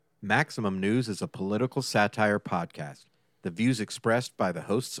Maximum News is a political satire podcast. The views expressed by the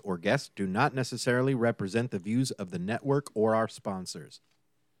hosts or guests do not necessarily represent the views of the network or our sponsors.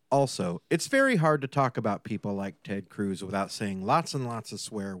 Also, it's very hard to talk about people like Ted Cruz without saying lots and lots of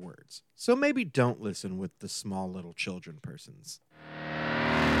swear words. So maybe don't listen with the small little children persons.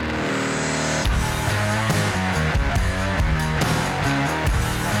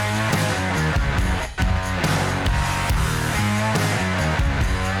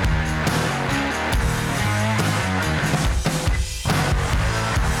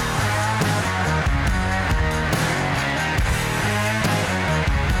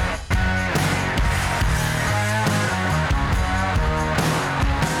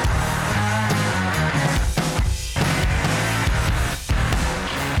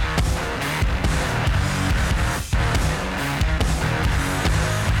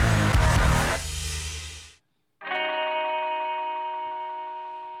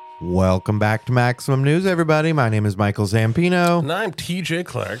 Welcome back to Maximum News, everybody. My name is Michael Zampino. And I'm TJ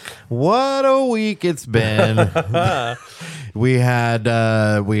Clark. What a week it's been. We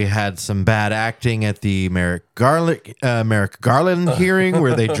had some bad acting at the Merrick Garland hearing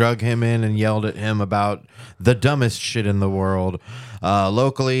where they drug him in and yelled at him about the dumbest shit in the world.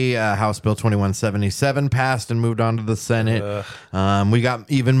 Locally, House Bill 2177 passed and moved on to the Senate. We got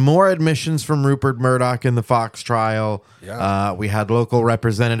even more admissions from Rupert Murdoch in the Fox trial. Yeah. We had local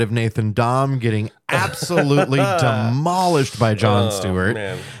Representative Nathan Dahm getting absolutely demolished by Jon Stewart,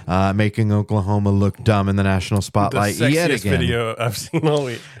 making Oklahoma look dumb in the national spotlight yet again. Video I've seen all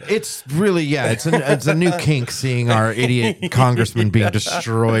week. It's really, it's a new kink seeing our idiot congressman being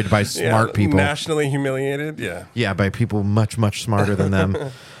destroyed by smart people. Nationally humiliated, Yeah, by people much, much smarter than them.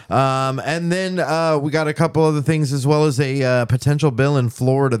 And then we got a couple other things, as well as a potential bill in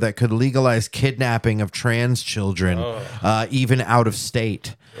Florida that could legalize kidnapping of trans children, even out of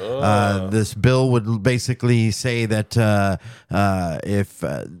state. This bill would basically say that if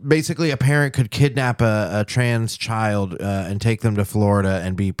basically a parent could kidnap a trans child and take them to Florida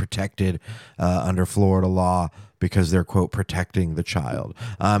and be protected under Florida law, because they're, quote, protecting the child.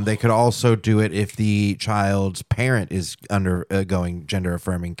 They could also do it if the child's parent is undergoing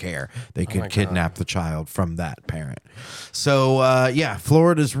gender-affirming care. They could kidnap the child from that parent. So,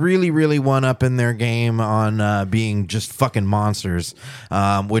 Florida's really, really one up in their game on being just fucking monsters,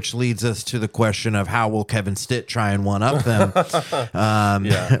 which leads us to the question of how will Kevin Stitt try and one-up them,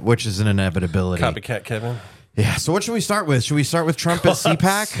 which is an inevitability. Copycat Kevin. Yeah, so what should we start with? Should we start with Trump at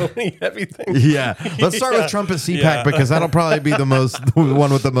CPAC? So many heavy things. Yeah, let's start with Trump at CPAC because that'll probably be the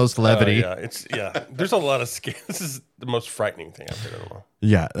one with the most levity. There's a lot of This is the most frightening thing I've heard in a while.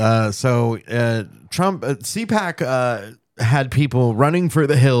 Yeah, so Trump at CPAC had people running for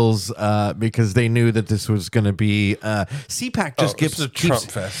the hills because they knew that this was going to be CPAC just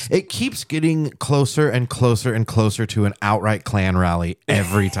keeps getting closer and closer and closer to an outright Klan rally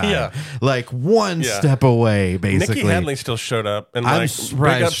every time. Like one step away, basically. Nikki Hadley still showed up, and I'm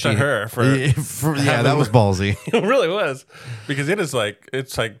big up to her for that was ballsy. It really was, because it's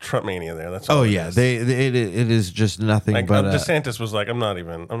like Trump mania there. That's all. It is just nothing. Like, but DeSantis was like, I'm not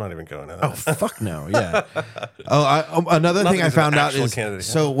even going to that. Oh fuck no, yeah. Another thing I found out is,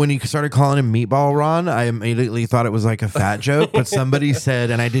 so when you started calling him Meatball Ron, I immediately thought it was like a fat joke, but somebody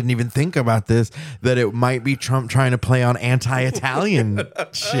said, and I didn't even think about this, that it might be Trump trying to play on anti-Italian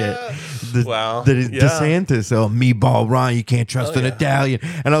shit. DeSantis, Meatball Ron, you can't trust an Italian.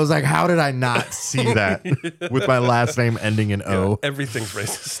 And I was like, how did I not see that with my last name ending in O? Everything's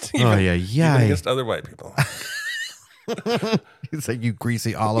racist. Even against other white people. It's like, you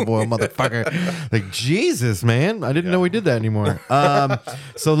greasy olive oil motherfucker. Like, Jesus, man, I didn't know we did that anymore.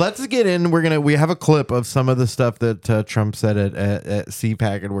 So let's get in. We have a clip of some of the stuff that Trump said at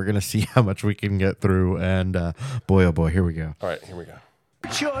CPAC, and we're gonna see how much we can get through. And boy, oh boy, here we go. All right, here we go.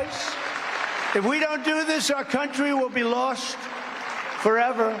 Choice. If we don't do this, our country will be lost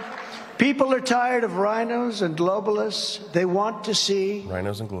forever. People are tired of rhinos and globalists. They want to see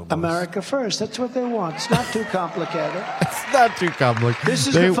rhinos and globalists. America first. That's what they want. It's not too complicated. It's not too complicated. This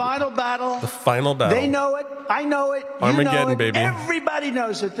is the final battle. The final battle. They know it. I know it. Armageddon, you know it. baby. Everybody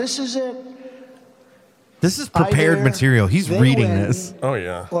knows it. This is it. This is prepared material. He's reading this. Oh,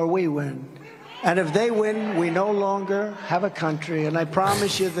 yeah. Or we win. And if they win, we no longer have a country. And I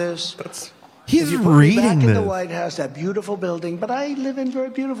promise you this. He's reading back in the White House, that beautiful building, but I live in very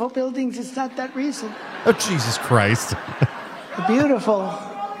beautiful buildings. It's not that recent. Oh, Jesus Christ. Beautiful.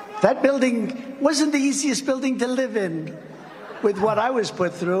 That building wasn't the easiest building to live in with what I was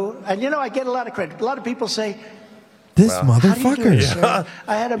put through. And, I get a lot of credit. A lot of people say, This How do you do motherfucker. it, sir?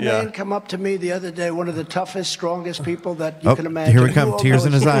 I had a Yeah. man come up to me the other day, one of the toughest, strongest people that you can imagine. Here we come, You all tears know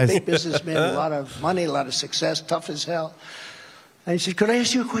in he's his a eyes. Big businessman, a lot of money, a lot of success, tough as hell. And he said, could I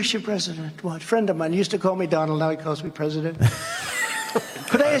ask you a question, President? What? A friend of mine used to call me Donald, now he calls me President.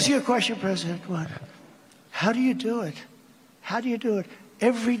 Could I ask you a question, President? What? How do you do it? How do you do it?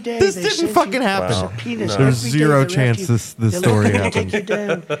 Every day This they didn't send fucking you happen. subpoenas. There's Every day zero they're chance after you. this They're story looking to happened. take you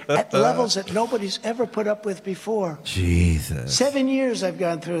down at levels that nobody's ever put up with before. Jesus. 7 years I've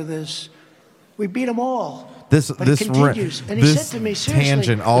gone through this. We beat them all. This But this it continues. And he this said to me, seriously,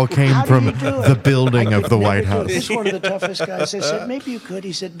 tangent all came how do from you do it? the building I of could the never White do it. House. This is one of the toughest guys. I said, maybe you could.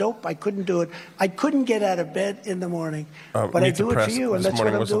 He said, nope, I couldn't do it. I couldn't get out of bed in the morning. But I Meet the do it Press for you, and this that's what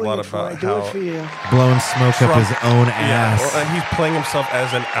morning I'm was a doing lot it for. I about do it how for you. Blowing smoke up his own Yeah, ass. well, and he's playing himself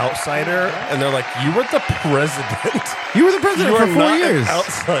as an outsider, and they're like, "You were the president. You were the president You for are 4 not years. an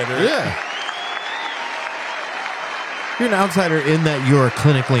outsider." Yeah. You're an outsider in that you're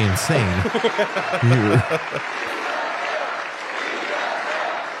clinically insane.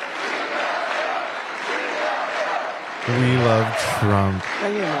 We love Trump.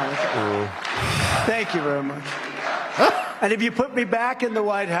 And you know it. Thank you very much. And if you put me back in the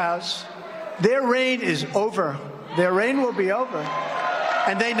White House, their reign is over. Their reign will be over.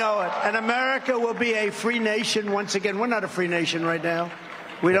 And they know it. And America will be a free nation once again. We're not a free nation right now.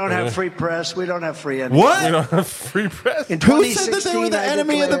 We don't have free press. We don't have free anything. What? We don't have free press. In Who said that they were 2016, the I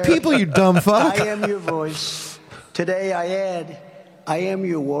enemy of the declare, people, you dumb fuck? I am your voice. Today I add, I am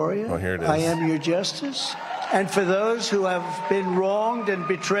your warrior. Oh, here it is. I am your justice. And for those who have been wronged and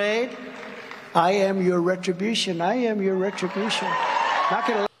betrayed, I am your retribution. I am your retribution. Not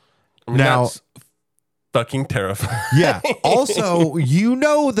gonna. I mean, Now- that's fucking terrifying. Yeah. Also, you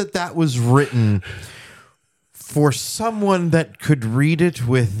know that was written for someone that could read it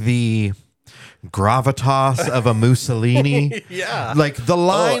with the gravitas of a Mussolini. Yeah. Like the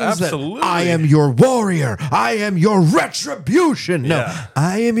lines that absolutely. I am your warrior, I am your retribution. No, Yeah.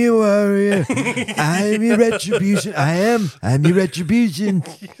 I am your warrior, I am your retribution. I'm your retribution.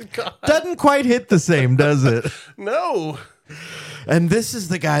 Doesn't quite hit the same, does it? No. And this is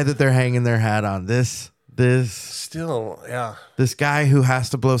the guy that they're hanging their hat on. This Still, yeah. This guy who has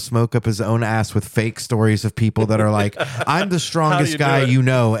to blow smoke up his own ass with fake stories of people that are like, I'm the strongest you do guy it? you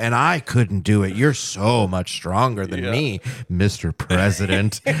know, and I couldn't do it. You're so much stronger than Yeah. me, Mr.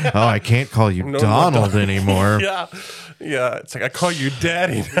 President. Oh, I can't call you No, Donald anymore. Yeah. Yeah. It's like, I call you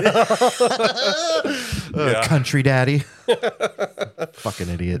daddy now. Yeah. Country daddy. Fucking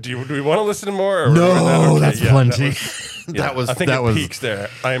idiot. Do we want to listen to more? Or No, okay, that's yeah, plenty. yeah. I think that it was peaks there.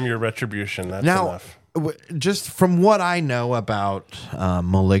 I am your retribution. That's now. enough. Just from what I know about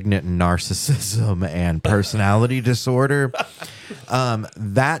malignant narcissism and personality disorder,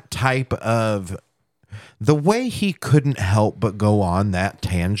 that type of the way he couldn't help but go on that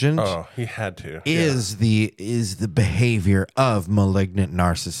tangent Oh, he had to. is the behavior of malignant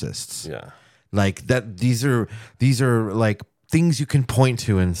narcissists. Yeah. Like that these are like things you can point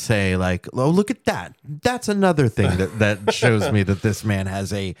to and say like, oh, look at that. That's another thing that shows me that this man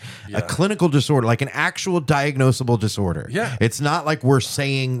has a clinical disorder, like an actual diagnosable disorder. Yeah. It's not like we're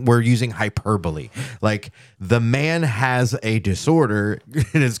using hyperbole. Like the man has a disorder.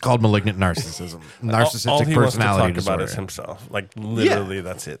 It is called malignant narcissism, narcissistic all he wants to personality talk disorder. about is himself. Like literally,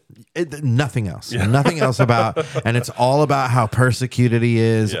 that's it. Nothing else. Nothing else about, and it's all about how persecuted he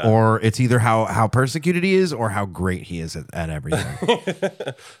is, Yeah. or it's either how persecuted he is or how great he is at everything.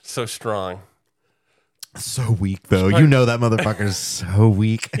 So strong. So weak, though. You know that motherfucker's so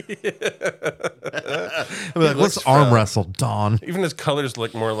weak. I'm like, let's looks arm frail. wrestle Dawn. Even his colors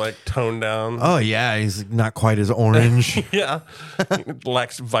look more like toned down. Oh yeah, he's not quite as orange Yeah.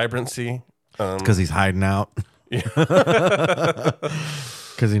 Lacks vibrancy. because he's hiding out. Because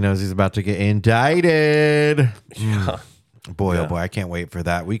he knows he's about to get indicted. Yeah. Boy, oh boy, I can't wait for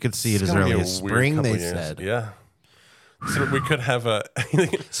that. We could see it It's as gonna be early a as weird spring. couple They years. said. Yeah. So we could have a.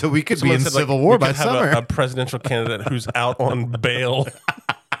 So we could be Someone in said, like, civil war we by could have summer. A presidential candidate who's out on bail.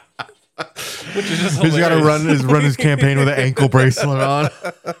 Which is just Who's got to hilarious. run his campaign with an ankle bracelet on?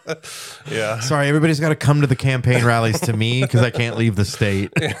 Yeah. Sorry, everybody's got to come to the campaign rallies to me because I can't leave the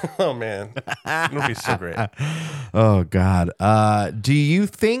state. Oh man, it'll be so great. Oh God. Do you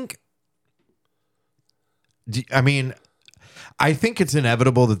think? I think it's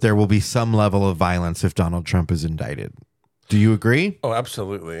inevitable that there will be some level of violence if Donald Trump is indicted. Do you agree? Oh,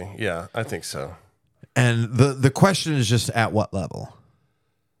 absolutely. Yeah, I think so. And the question is just at what level?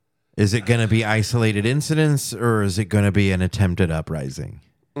 Is it going to be isolated incidents or is it going to be an attempted uprising?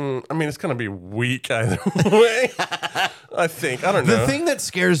 I mean, it's going to be weak either way. I think. I don't know. The thing that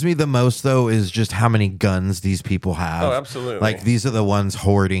scares me the most, though, is just how many guns these people have. Oh, absolutely. Like, these are the ones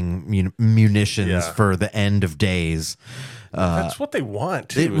hoarding munitions for the end of days. That's what they want,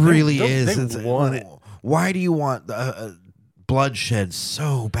 too. It really is. They want it. Why do you want bloodshed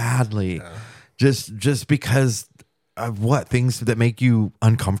so badly? Yeah. Just because of what? Things that make you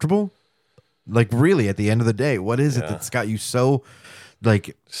uncomfortable? Like, really, at the end of the day, what is it that's got you so...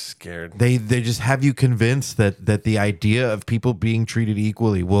 like scared? They just have you convinced that the idea of people being treated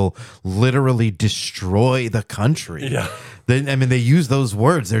equally will literally destroy the country. Yeah. They use those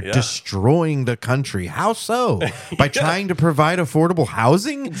words. They're destroying the country. How so? By trying to provide affordable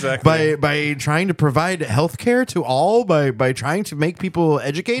housing? Exactly. By trying to provide health care to all? By trying to make people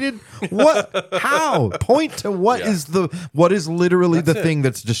educated? What? How? Point to what is literally the thing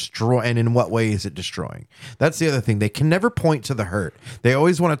that's destroying, and in what way is it destroying? That's the other thing. They can never point to the hurt. They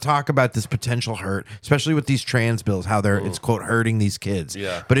always want to talk about this potential hurt, especially with these trans bills, how it's quote hurting these kids.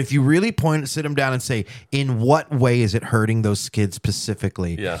 Yeah. But if you really sit them down and say, in what way is it hurting those kids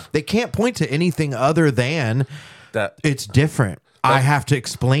specifically? Yeah. They can't point to anything other than that it's different. I have to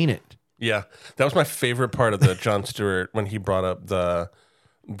explain it. Yeah. That was my favorite part of the Jon Stewart when he brought up the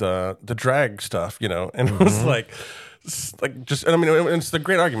drag stuff, and it was like just, and I mean, it's the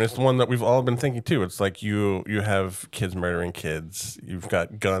great argument. It's the one that we've all been thinking too. It's like you have kids murdering kids. You've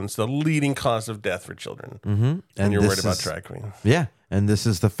got guns, the leading cause of death for children, and you're worried about drag queens. Yeah, and this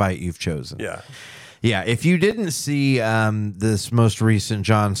is the fight you've chosen. Yeah. Yeah, if you didn't see this most recent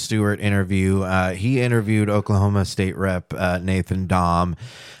Jon Stewart interview, he interviewed Oklahoma State Rep Nathan Dahm,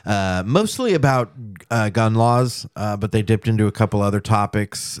 mostly about gun laws, but they dipped into a couple other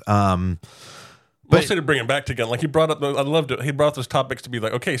topics. Mostly to bring it back to gun. Like he brought up, I loved it. He brought those topics to be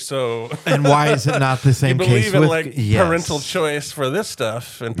like, okay, so and why is it not the same you case? believe in like parental choice for this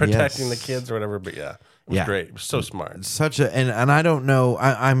stuff and protecting the kids or whatever? But it was great. It was so smart. Such a and I don't know.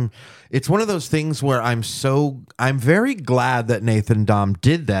 I'm. It's one of those things where I'm very glad that Nathan Dahm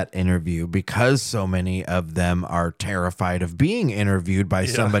did that interview, because so many of them are terrified of being interviewed by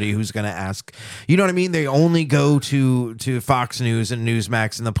somebody who's going to ask, you know what I mean? They only go to Fox News and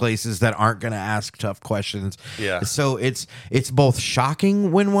Newsmax and the places that aren't going to ask tough questions. Yeah. So it's both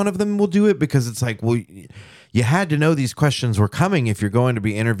shocking when one of them will do it, because it's like, well, you had to know these questions were coming if you're going to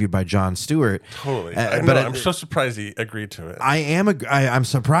be interviewed by Jon Stewart. Totally. But I'm so surprised he agreed to it. I'm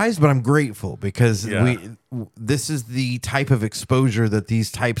surprised, but I'm grateful, because this is the type of exposure that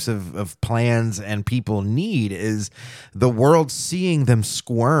these types of plans and people need, is the world seeing them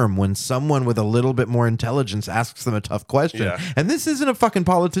squirm when someone with a little bit more intelligence asks them a tough question. Yeah. And this isn't a fucking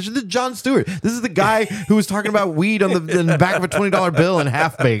politician. This is Jon Stewart. This is the guy who was talking about weed on the back of a $20 bill and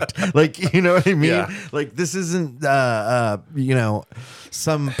Half Baked. Like, you know what I mean? Yeah. Like, this isn't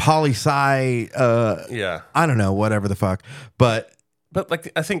some poli-sci I don't know, whatever the fuck. But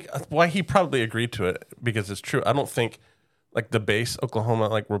like, I think why he probably agreed to it, because it's true. I don't think like the base Oklahoma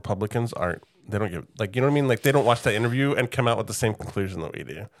like Republicans they don't give, like, you know what I mean? Like, they don't watch that interview and come out with the same conclusion that we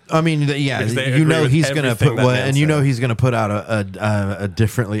do. I mean, yeah, you know he's gonna put he's gonna put out a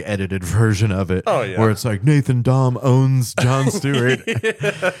differently edited version of it. Oh yeah, where it's like Nathan Dahm owns Jon Stewart.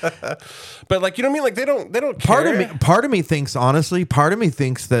 But like, you know what I mean? Like, they don't care. Part of me thinks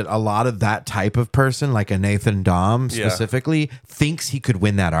that a lot of that type of person, like a Nathan Dahm specifically, thinks he could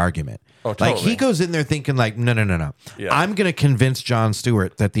win that argument. Oh, totally. Like, he goes in there thinking like, no. Yeah. I'm going to convince Jon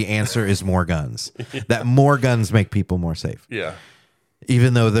Stewart that the answer is more guns. That more guns make people more safe. Yeah.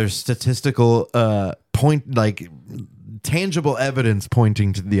 Even though there's statistical tangible evidence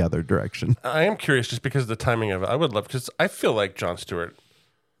pointing to the other direction. I am curious just because of the timing of it. I would love, because I feel like Jon Stewart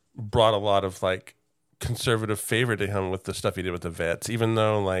brought a lot of like conservative favor to him with the stuff he did with the vets, even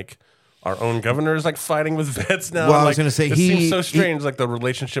though like our own governor is like fighting with vets now. Well, I was going to say, it seems so strange, like the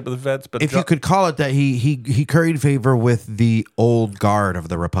relationship with the vets. But if you could call it that, he curried favor with the old guard of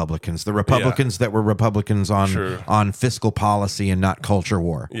the Republicans that were Republicans on fiscal policy and not culture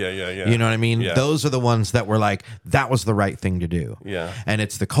war. Yeah. You know what I mean? Yeah. Those are the ones that were like, that was the right thing to do. Yeah. And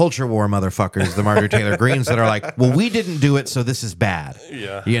it's the culture war motherfuckers, the Marjorie Taylor Greens, that are like, well, we didn't do it, so this is bad.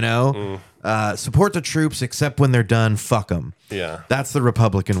 Yeah. You know? Support the troops, except when they're done, fuck them. Yeah. That's the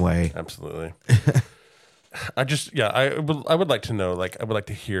Republican way. Absolutely. I would like to know, like, I would like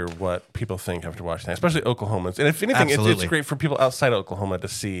to hear what people think after watching that, especially Oklahomans. And if anything, it's great for people outside Oklahoma to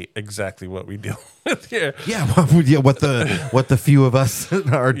see exactly what we deal with here. Yeah, what the few of us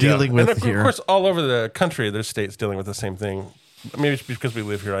are dealing with and here. Of course, all over the country, there's states dealing with the same thing. Maybe it's because we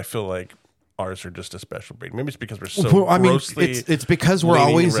live here, I feel like ours are just a special breed. Maybe it's because we're so Well, I mean, grossly. it's because we're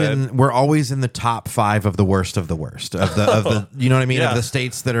always in the top 5 of the worst of the worst of the you know what I mean, Yeah. of the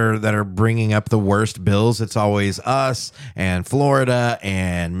states that are bringing up the worst bills. It's always us and Florida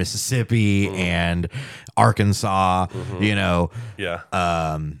and Mississippi and Arkansas. You know,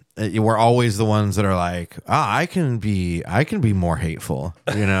 we're always the ones that are like, I can be more hateful.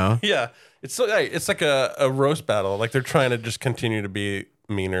 You know, Yeah, it's like a roast battle. Like they're trying to just continue to be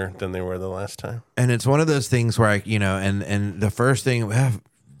meaner than they were the last time. and it's one of those things where and the first thing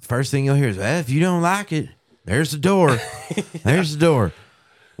you'll hear is, if you don't like it, there's the door. There's the door.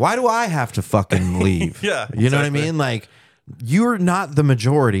 Why do I have to fucking leave? Yeah, you know what I mean? Like, you're not the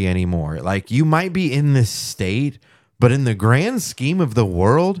majority anymore. Like, you might be in this state, but in the grand scheme of the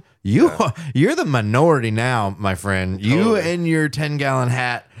world, you're the minority now, my friend. Totally. You and your 10-gallon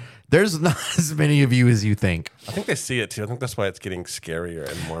hat. There's not as many of you as you think. I think they see it too. I think that's why it's getting scarier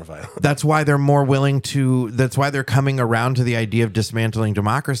and more violent. That's why they're more willing to. That's why they're coming around to the idea of dismantling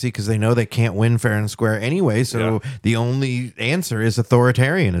democracy, because they know they can't win fair and square anyway. So the only answer is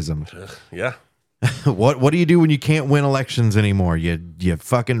authoritarianism. Yeah. What do you do when you can't win elections anymore? You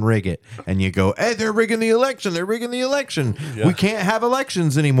fucking rig it, and you go, hey, they're rigging the election. They're rigging the election. Yeah. We can't have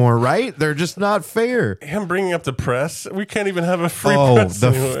elections anymore, right? They're just not fair. Him bringing up the press. We can't even have a free press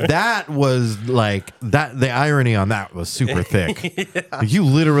anymore. That was like that. The irony on that was super thick. You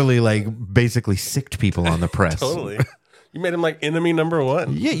literally basically sicked people on the press. Totally. You made him like enemy number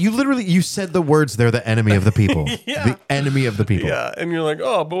 1. Yeah, you said the words. They're the enemy of the people. The enemy of the people. Yeah, and you're like,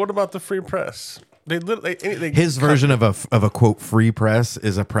 oh, but what about the free press? They literally His version of a quote free press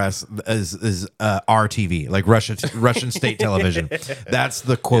is RTV, like Russian state television. That's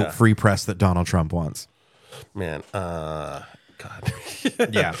the quote free press that Donald Trump wants. Man, God.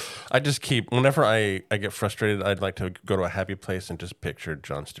 Yeah. I just whenever I get frustrated, I'd like to go to a happy place and just picture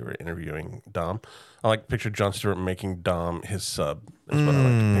Jon Stewart interviewing Dahm. I like to picture Jon Stewart making Dahm his sub. Is what I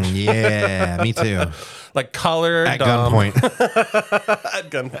like to picture. Yeah, me too. Like collar At Dahm. gunpoint.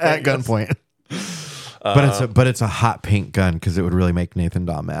 At gunpoint. At gunpoint. But it's a hot pink gun, because it would really make Nathan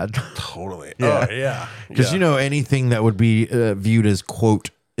Dahm mad. Totally. Yeah. Oh, yeah. Because anything that would be viewed as quote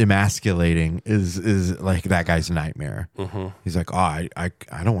emasculating is like that guy's nightmare. He's like, I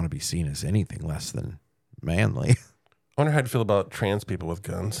don't want to be seen as anything less than manly. I wonder how you'd feel about trans people with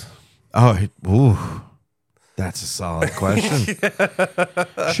guns. That's a solid question.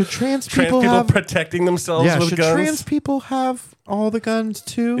 Should trans People have protecting themselves with should guns? trans people have all the guns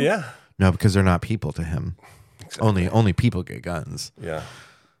too? Yeah. No, because they're not people to him. Exactly. Only people get guns. Yeah.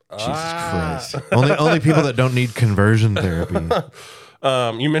 Jesus Christ. Only people that don't need conversion therapy.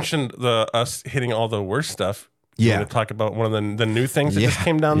 You mentioned us hitting all the worst stuff. Yeah. You want to talk about one of the new things that just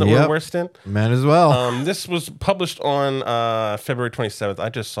came down that we're worst in? Might as well. This was published on February 27th. I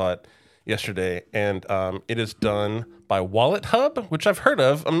just saw it yesterday, and it is done by Wallet Hub, which I've heard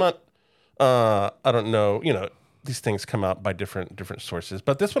of. I'm not. I don't know. These things come out by different sources,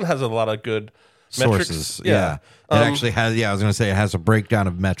 but this one has a lot of good sources. metrics. Yeah. It actually has. Yeah, I was going to say it has a breakdown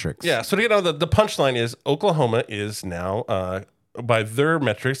of metrics. Yeah. So the punchline is Oklahoma is now, by their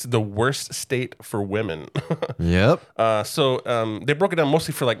metrics, the worst state for women. Yep. So they broke it down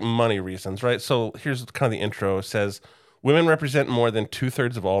mostly for like money reasons, right? So here's kind of the intro. It says, women represent more than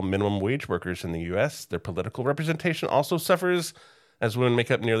 2/3 of all minimum wage workers in the U.S. Their political representation also suffers, as women make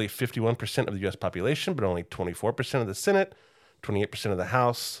up nearly 51% of the U.S. population, but only 24% of the Senate, 28% of the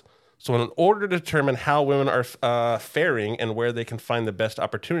House. So in order to determine how women are faring and where they can find the best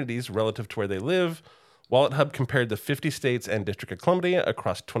opportunities relative to where they live, Wallet Hub compared the 50 states and District of Columbia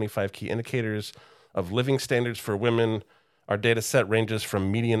across 25 key indicators of living standards for women. Our data set ranges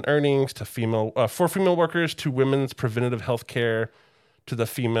from median earnings to for female workers to women's preventative health care to the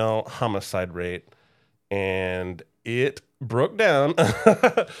female homicide rate. And it broke down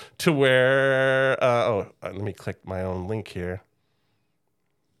to where, let me click my own link here.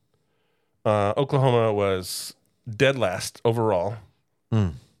 Oklahoma was dead last overall.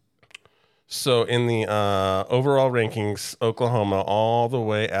 So in the overall rankings, Oklahoma all the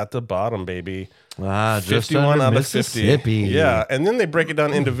way at the bottom, baby. Just 51 under out of Mississippi. 50. Yeah, and then they break it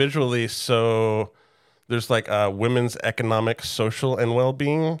down individually. So there's like women's economic, social, and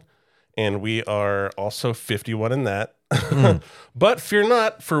well-being, and we are also 51 in that. But fear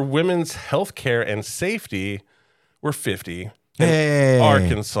not, for women's health care and safety, we're 50. Hey,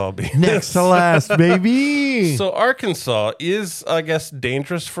 Arkansas being next to last, baby. So Arkansas is, I guess,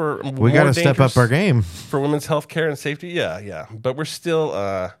 dangerous for. We got to step up our game for women's health care and safety. Yeah, but we're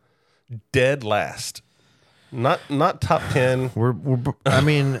still dead last. Not top 10. I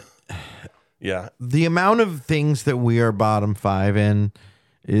mean, yeah. The amount of things that we are bottom 5 in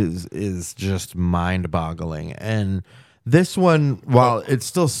is just mind-boggling. And this one, while it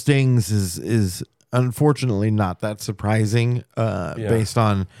still stings, is unfortunately not that surprising based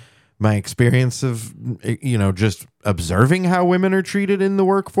on my experience of, just observing how women are treated in the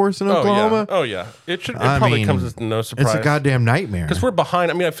workforce in Oklahoma. Oh yeah. It probably comes as no surprise. It's a goddamn nightmare. Because we're behind.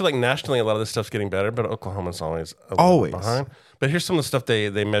 I mean, I feel like nationally a lot of this stuff's getting better, but Oklahoma's always behind. But here's some of the stuff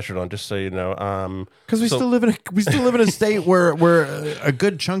they measured on, just so you know. Because we still live in a state where a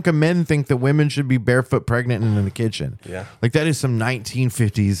good chunk of men think that women should be barefoot pregnant and in the kitchen. Yeah, like that is some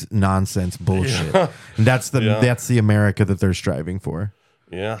 1950s nonsense bullshit. And that's the America that they're striving for.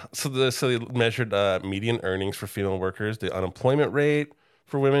 Yeah. So they measured median earnings for female workers, the unemployment rate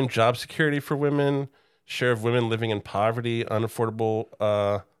for women, job security for women, share of women living in poverty,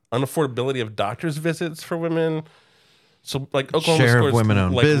 unaffordability of doctor's visits for women. So like Oklahoma share of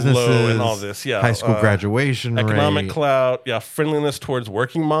women-owned businesses, low and all this, high school graduation economic rate, clout, friendliness towards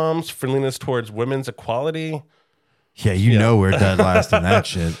working moms, friendliness towards women's equality. Yeah, know we're dead last in that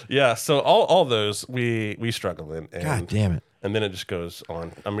shit. Yeah, so all those we struggle in. And, God damn it. And then it just goes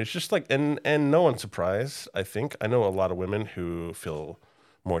on. I mean, it's just like, and no one's surprised, I think. I know a lot of women who feel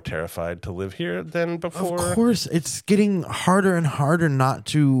more terrified to live here than before. Of course, it's getting harder and harder not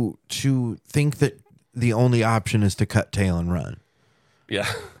to think that the only option is to cut tail and run.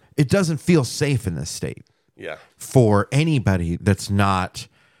 Yeah. It doesn't feel safe in this state. Yeah. For anybody that's not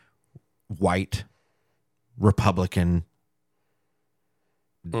white, Republican,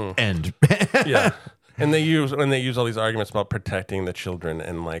 and yeah. And they use all these arguments about protecting the children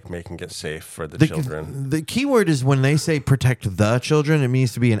and like making it safe for the children. The key word is when they say protect the children, it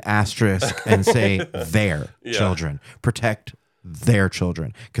means to be an asterisk and say their children. Protect their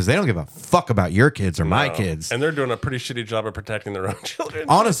children, because they don't give a fuck about your kids or my kids. And they're doing a pretty shitty job of protecting their own children.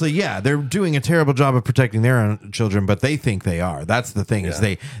 Honestly, yeah, they're doing a terrible job of protecting their own children, but they think they are. That's the thing, is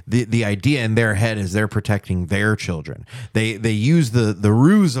the idea in their head is they're protecting their children. They use the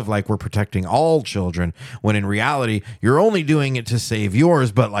ruse of like, we're protecting all children, when in reality you're only doing it to save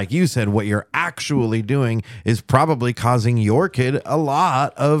yours. But like you said, what you're actually doing is probably causing your kid a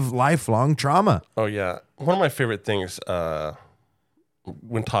lot of lifelong trauma. Oh yeah. One of my favorite things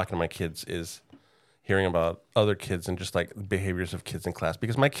when talking to my kids is hearing about other kids and just like behaviors of kids in class,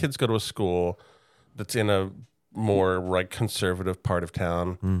 because my kids go to a school that's in a more like conservative part of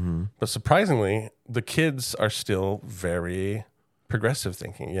town, but surprisingly the kids are still very progressive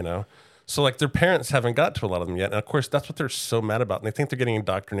thinking, so like their parents haven't got to a lot of them yet, and of course that's what they're so mad about, and they think they're getting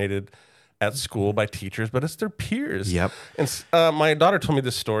indoctrinated at school by teachers, but it's their peers. Yep. And my daughter told me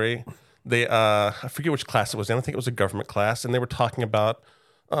this story. They I forget which class it was in. I think it was a government class, and they were talking about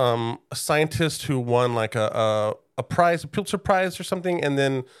a scientist who won like a prize, a Pulitzer Prize or something, and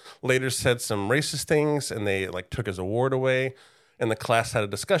then later said some racist things, and they like took his award away. And the class had a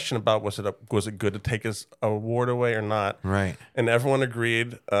discussion about was it good to take his award away or not? Right. And everyone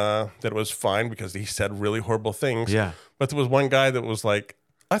agreed that it was fine because he said really horrible things. Yeah. But there was one guy that was like,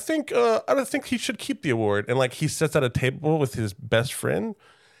 I don't think he should keep the award, and like he sits at a table with his best friend.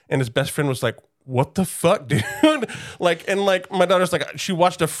 And his best friend was like, what the fuck, dude? like my daughter's like, she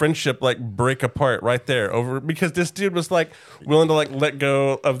watched a friendship like break apart right there over, because this dude was like willing to like let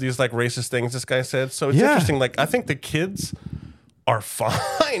go of these like racist things this guy said. So it's interesting. Like, I think the kids are fine.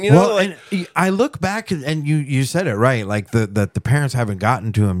 Well, and I look back and you said it right. Like the parents haven't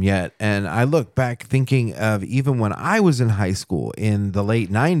gotten to him yet. And I look back thinking of even when I was in high school in the late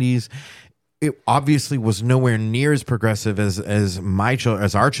 90s, it obviously was nowhere near as progressive as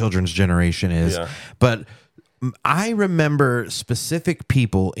our children's generation is. Yeah. But I remember specific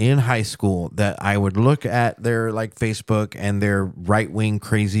people in high school that I would look at their like Facebook and their right-wing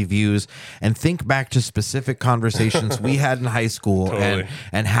crazy views and think back to specific conversations we had in high school. Totally.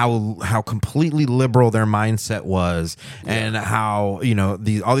 and how completely liberal their mindset was, and how,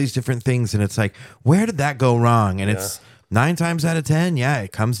 all these different things. And it's like, where did that go wrong? And it's 9 times out of 10,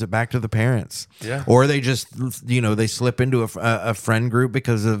 it comes back to the parents. Yeah. Or they just, they slip into a friend group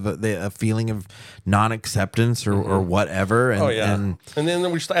because of a feeling of non-acceptance or whatever. And, and then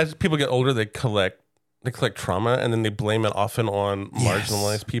as people get older, they collect trauma, and then they blame it often on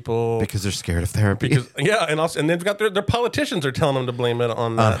marginalized people because they're scared of therapy. And they've got their politicians are telling them to blame it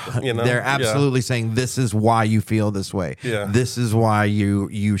on that. They're absolutely saying this is why you feel this way. Yeah. This is why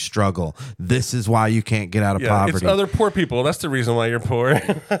you struggle. This is why you can't get out of poverty. It's other poor people. That's the reason why you're poor.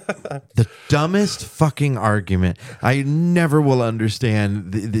 The dumbest fucking argument. I never will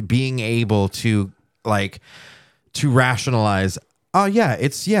understand the being able to rationalize. Oh yeah,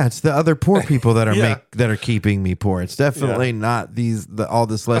 it's the other poor people that are keeping me poor. It's definitely not all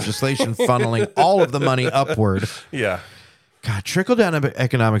this legislation funneling all of the money upward. Yeah. God, trickle-down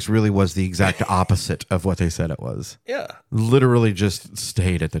economics really was the exact opposite of what they said it was. Yeah. Literally just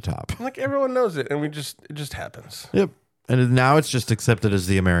stayed at the top. Like, everyone knows it, and it just happens. Yep. And now it's just accepted as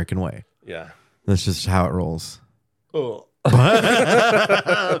the American way. Yeah. That's just how it rolls. Oh. Threw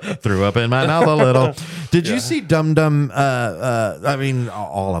up in my mouth a little. Did you see Dum Dum? I mean,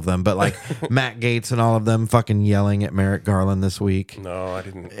 all of them, but like Matt Gaetz and all of them fucking yelling at Merrick Garland this week. No, I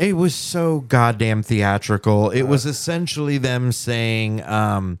didn't. It was so goddamn theatrical. It was essentially them saying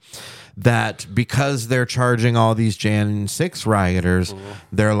that because they're charging all these Jan 6 rioters,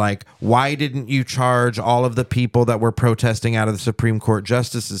 they're like, why didn't you charge all of the people that were protesting out of the Supreme Court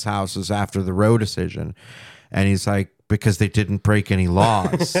justices' houses after the Roe decision? And he's like, because they didn't break any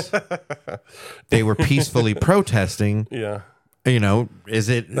laws. They were peacefully protesting. Yeah. You know, is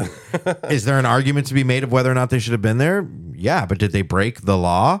there an argument to be made of whether or not they should have been there? Yeah, but did they break the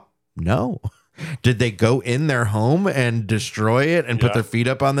law? No. Did they go in their home and destroy it and put their feet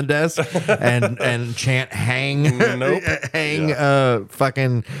up on the desk and chant hang Nope.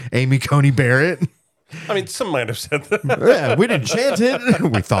 Fucking Amy Coney Barrett? I mean, some might have said that. Yeah, we didn't chant it.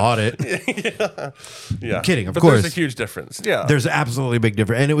 We thought it. Yeah. Kidding, of but course. There's a huge difference. Yeah. There's absolutely a big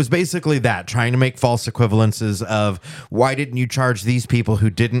difference. And it was basically that, trying to make false equivalences of why didn't you charge these people who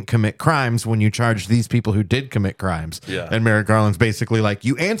didn't commit crimes when you charged these people who did commit crimes? Yeah. And Merrick Garland's basically like,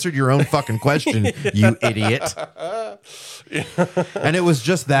 you answered your own fucking question, you idiot. And it was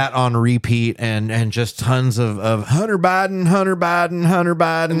just that on repeat and just tons of Hunter Biden.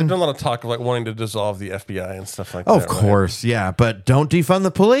 And there's been a lot of talk of like wanting to dissolve the FBI and stuff like that. Of course, yeah. But don't defund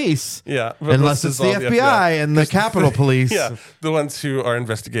the police. Yeah. Unless it's the FBI and the Capitol Police. Yeah. The ones who are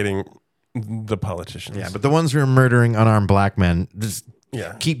investigating the politicians. Yeah, but the ones who are murdering unarmed black men, just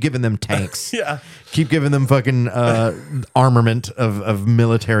Yeah. keep giving them tanks. Yeah. Keep giving them fucking armament of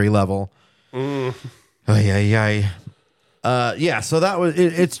military level. Yeah, so that was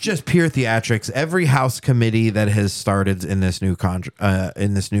it's just pure theatrics. Every House committee that has started in this new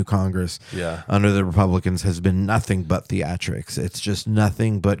Congress, under the Republicans, has been nothing but theatrics. It's just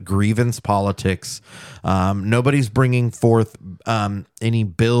nothing but grievance politics. Nobody's bringing forth any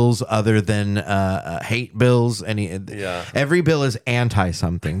bills other than hate bills. Every bill is anti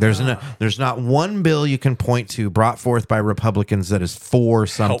something. There's not one bill you can point to brought forth by Republicans that is for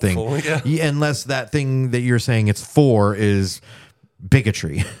something. Helpful, unless that thing that you're saying it's for is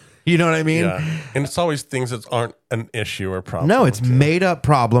bigotry. You know what I mean? Yeah. And it's always things that aren't an issue or problem. No, it's made up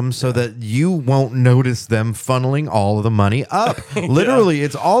problems so that you won't notice them funneling all of the money up. Literally,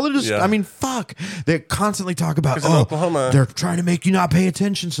 it's all just, I mean, fuck. They constantly talk about, Oklahoma, they're trying to make you not pay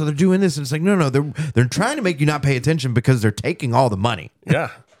attention, so they're doing this. And it's like, no, they're trying to make you not pay attention because they're taking all the money.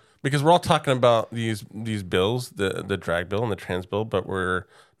 Yeah. Because we're all talking about these bills, the drag bill and the trans bill, but we're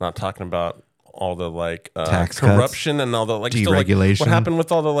not talking about all the like tax corruption cuts, and all the like deregulation. What happened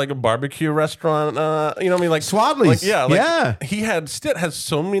with all the like barbecue restaurant? You know what I mean? Like Swadley's. Stitt has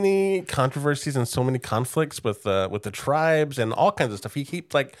so many controversies and so many conflicts with the tribes and all kinds of stuff. He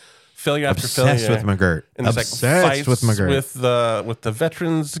keeps like failure after failure. Obsessed with McGirt. And there's like fights with McGirt with the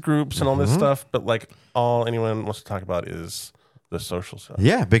veterans groups and all this stuff. But like all anyone wants to talk about is the social stuff.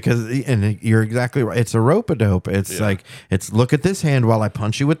 Yeah, because and you're exactly right. It's a rope-a-dope. It's like, it's look at this hand while I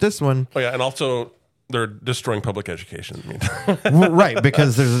punch you with this one. Oh yeah, and also they're destroying public education. Right,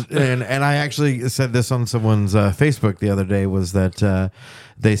 because there's and I actually said this on someone's Facebook the other day, was that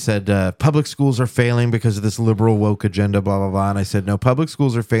they said public schools are failing because of this liberal woke agenda, blah blah blah. And I said, no, public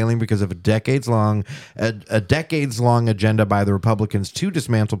schools are failing because of a decades long agenda by the Republicans to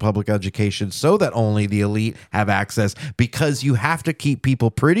dismantle public education so that only the elite have access. Because you have to keep people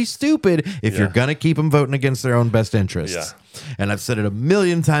pretty stupid if you're gonna keep them voting against their own best interests. Yeah. And I've said it a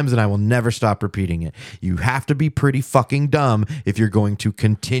million times and I will never stop repeating it. You have to be pretty fucking dumb if you're going to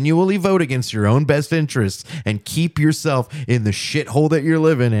continually vote against your own best interests and keep yourself in the shithole that you're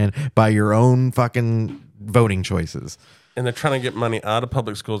living in by your own fucking voting choices. And they're trying to get money out of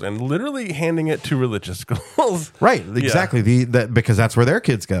public schools and literally handing it to religious schools. Right, exactly. Because that's where their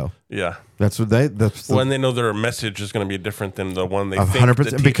kids go. Yeah. That's what when they know their message is going to be different than the one they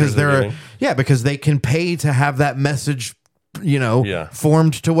 100%, think because because they can pay to have that message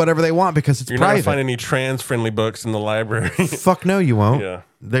formed to whatever they want because it's You're private. You're not going to find any trans-friendly books in the library. Fuck no, you won't. Yeah.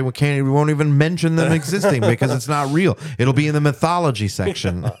 We won't even mention them existing because it's not real. It'll be in the mythology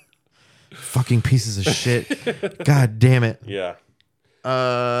section. Fucking pieces of shit. God damn it. Yeah.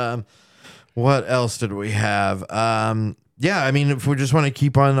 What else did we have? Yeah, I mean, if we just want to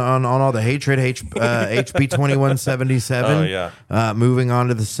keep on all the hatred, HB 2177. Oh, yeah. Moving on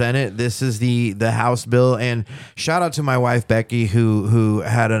to the Senate, this is the House bill, and shout out to my wife Becky, who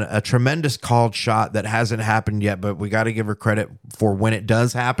had a tremendous called shot that hasn't happened yet, but we got to give her credit for when it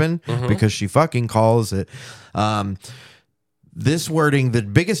does happen because she fucking calls it. This wording, the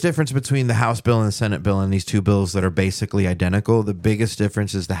biggest difference between the House bill and the Senate bill and these two bills that are basically identical, the biggest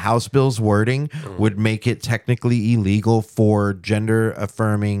difference is the House bill's wording would make it technically illegal for gender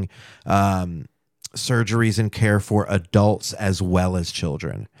affirming surgeries and care for adults as well as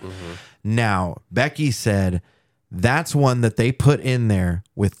children. Now, Becky said that's one that they put in there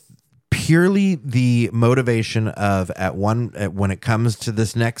with purely the motivation of when it comes to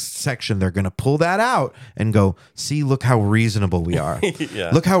this next section, they're going to pull that out and go, see, look how reasonable we are.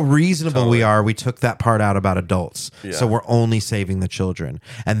 Yeah. Look how reasonable we are. We took that part out about adults. Yeah. So we're only saving the children.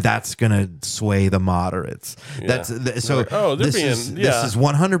 And that's going to sway the moderates. Yeah. That's so like, this is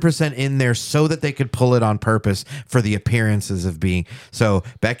 100% in there so that they could pull it on purpose for the appearances of being. So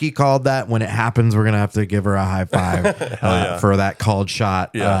Becky called that. When it happens, we're going to have to give her a high five for that called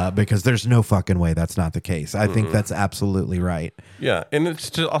shot because there's no fucking way that's not the case. I think that's absolutely right. Yeah, and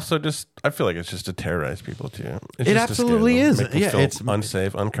it's also just I feel like it's just to terrorize people too. It absolutely is. Yeah, it's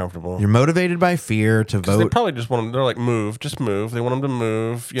unsafe, uncomfortable. You're motivated by fear to vote. They probably just want them. They're like, just move. They want them to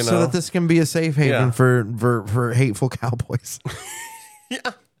move. You know, so that this can be a safe haven for hateful cowboys.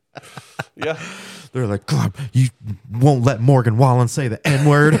 Yeah. They're like, God, you won't let Morgan Wallen say the N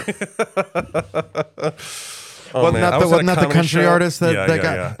word. Wasn't that the country artist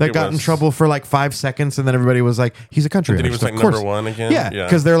that got in trouble for like 5 seconds, and then everybody was like, he's a country and artist. He was like number one again. Yeah,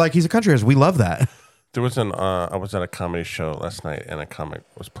 because they're like, he's a country artist. We love that. There was I was at a comedy show last night, and a comic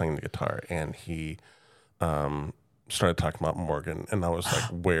was playing the guitar, and he started talking about Morgan, and I was like,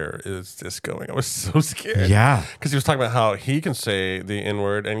 where is this going? I was so scared. Yeah, because he was talking about how he can say the N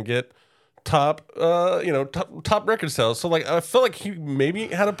word and get top record sales. So like I felt like he maybe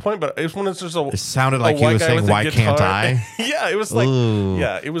had a point, but it was when it's just it sounded like he was saying, why can't I? Yeah, it was like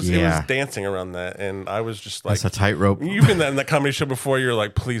it was dancing around that, and I was just like, that's a tightrope. You've been in that comedy show before. You're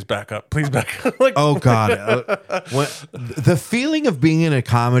like, please back up. Like, oh God, the feeling of being in a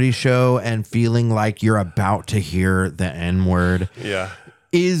comedy show and feeling like you're about to hear the N word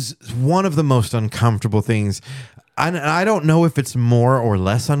is one of the most uncomfortable things. I don't know if it's more or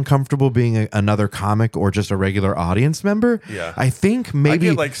less uncomfortable being another comic or just a regular audience member. Yeah, I think maybe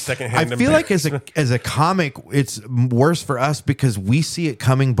I get like secondhand. I feel like as a comic, it's worse for us because we see it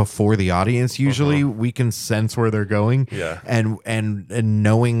coming before the audience. Usually, we can sense where they're going. Yeah, and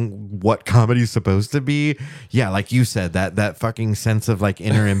knowing what comedy's supposed to be. Yeah, like you said, that fucking sense of like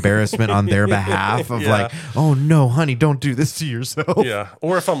inner embarrassment on their behalf of like, oh no, honey, don't do this to yourself. Yeah,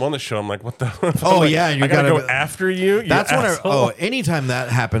 or if I'm on the show, I'm like, what the? You gotta go after you. That's when anytime that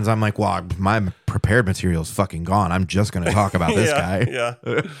happens, I'm like, well, my prepared material is fucking gone. I'm just going to talk about this guy.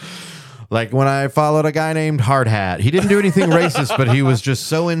 Yeah. Like when I followed a guy named Hard Hat. He didn't do anything racist, but he was just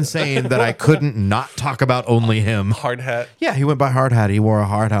so insane that I couldn't not talk about only him. Hard Hat? Yeah, he went by Hard Hat. He wore a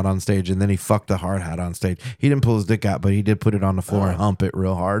hard hat on stage, and then he fucked a hard hat on stage. He didn't pull his dick out, but he did put it on the floor and hump it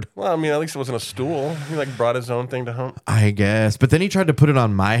real hard. Well, I mean, at least it wasn't a stool. He like brought his own thing to hump. I guess. But then he tried to put it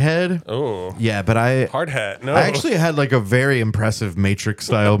on my head. Oh. Yeah, but Hard Hat. No. I actually had like a very impressive Matrix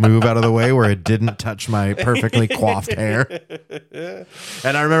style move out of the way where it didn't touch my perfectly coiffed hair.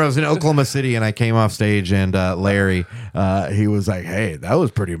 And I remember I was in Oklahoma City and I came off stage and Larry, he was like, hey, that was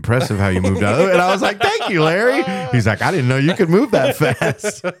pretty impressive how you moved out. And I was like, thank you, Larry. He's like, I didn't know you could move that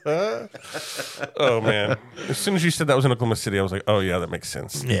fast. Oh, man. As soon as you said that was in Oklahoma City, I was like, oh, yeah, that makes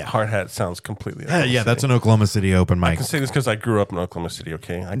sense. Yeah. Hard Hat sounds completely yeah, that's an Oklahoma City open mic. I can say this because I grew up in Oklahoma City,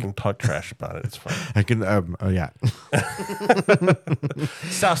 okay? I can talk trash about it. It's fine. I can, yeah.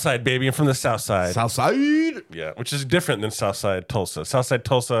 Southside, baby. I'm from the Southside. Southside? Yeah, which is different than Southside Tulsa. Southside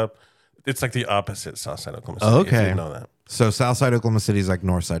Tulsa, it's like the opposite Southside Oklahoma City. Okay. If you didn't know that. So Southside Oklahoma City is like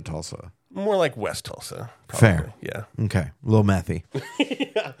Northside Tulsa. More like West Tulsa. Probably. Fair. Yeah. Okay. A little methy.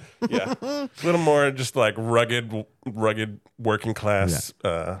 Yeah. A little more just like rugged working class,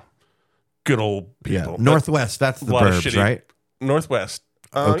 good old people. Yeah. Northwest, that's the burbs, right? Northwest.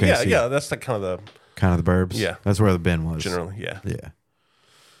 Okay. Yeah. That's like kind of the burbs. Yeah. That's where the bin was. Generally, yeah. Yeah.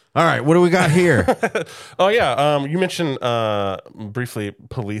 All right, what do we got here? Oh yeah, you mentioned briefly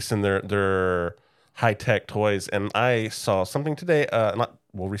police and their high tech toys, and I saw something today,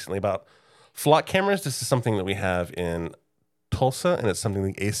 recently about flock cameras. This is something that we have in Tulsa, and it's something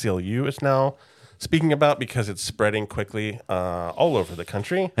the ACLU is now speaking about because it's spreading quickly all over the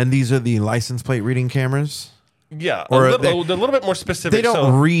country. And these are the license plate reading cameras? Yeah, Or they're a little bit more specific. They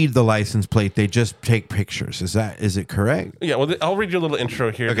don't read the license plate; they just take pictures. Is it correct? Yeah. Well, I'll read you a little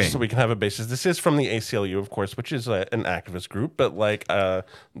intro here, Okay. just so we can have a basis. This is from the ACLU, of course, which is an activist group, but like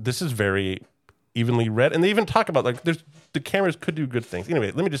this is very evenly read, and they even talk about like the cameras could do good things.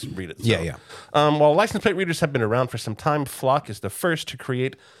 Anyway, let me just read it. Yeah. While license plate readers have been around for some time, Flock is the first to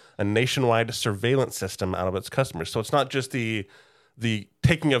create a nationwide surveillance system out of its customers. So it's not just the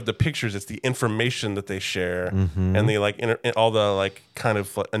taking of the pictures, it's the information that they share, and they like all the like kind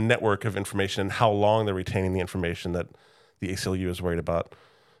of a network of information and how long they're retaining the information that the ACLU is worried about.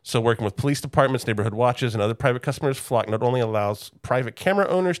 So working with police departments, neighborhood watches, and other private customers, Flock not only allows private camera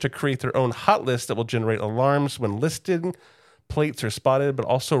owners to create their own hot list that will generate alarms when listed plates are spotted, but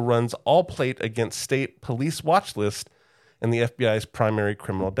also runs all plate against state police watch list and the FBI's primary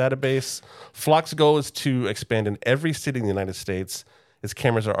criminal database. Flock's goal is to expand in every city in the United States. Its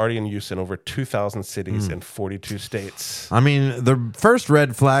cameras are already in use in over 2,000 cities in 42 states. I mean, the first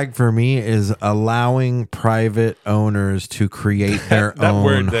red flag for me is allowing private owners to create their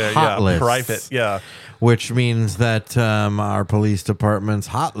own hot lists. Private, yeah. Which means that our police department's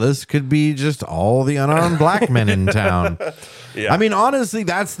hot list could be just all the unarmed black men in town. Yeah. I mean, honestly,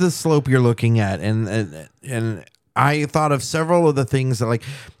 that's the slope you're looking at, and I thought of several of the things that, like,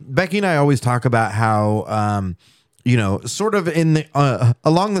 Becky and I always talk about how, sort of in the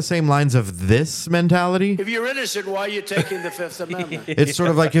along the same lines of this mentality. If you're innocent, why are you taking the Fifth Amendment? It's sort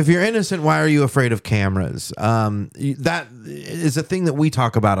of like, if you're innocent, why are you afraid of cameras? That is a thing that we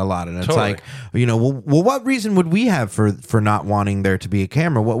talk about a lot, and it's like, well, what reason would we have for not wanting there to be a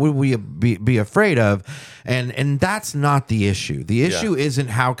camera? What would we be afraid of? And that's not the issue. The issue isn't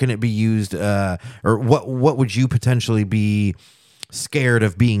how can it be used, or what would you potentially be scared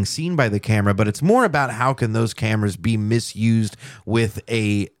of being seen by the camera, but it's more about how can those cameras be misused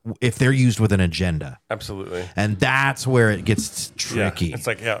if they're used with an agenda. Absolutely. And that's where it gets tricky. Yeah. It's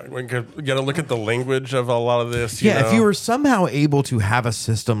like, we got to look at the language of a lot of this. If you were somehow able to have a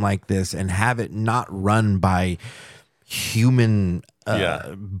system like this and have it not run by human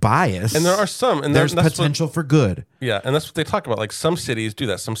bias, and there are some, and there's potential for good. Yeah, and that's what they talk about. Like, some cities do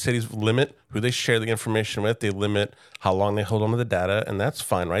that. Some cities limit who they share the information with. They limit how long they hold on to the data, and that's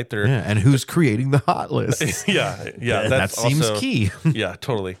fine, right? And who's creating the hot list? That seems key. Yeah,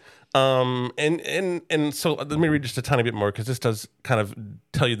 totally. And so let me read just a tiny bit more, because this does kind of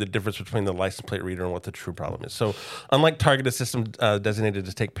tell you the difference between the license plate reader and what the true problem is. So, unlike targeted system designated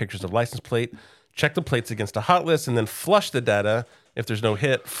to take pictures of license plate, check the plates against a hot list, and then flush the data if there's no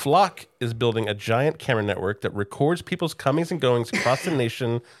hit, Flock is building a giant camera network that records people's comings and goings across the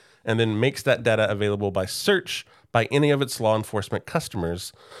nation, and then makes that data available by search by any of its law enforcement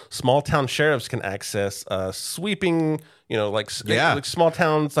customers. Small town sheriffs can access sweeping, like small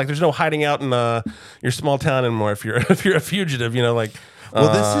towns. Like, there's no hiding out in your small town anymore if you're a fugitive. Well,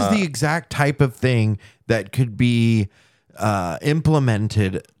 this is the exact type of thing that could be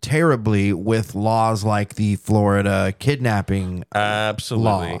implemented terribly with laws like the Florida kidnapping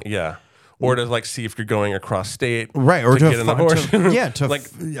law. Yeah. Or to like see if you're going across state, right? Or to get an abortion,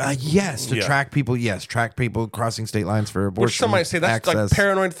 track people crossing state lines for abortion. Which some might say that's access. like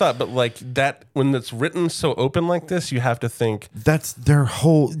paranoid thought, but like that, when it's written so open like this, you have to think that's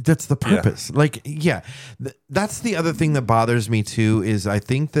the purpose. That's the other thing that bothers me too. Is I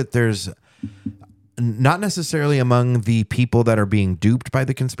think that there's not necessarily among the people that are being duped by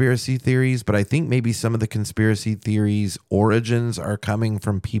the conspiracy theories, but I think maybe some of the conspiracy theories' origins are coming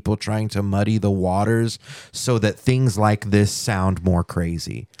from people trying to muddy the waters so that things like this sound more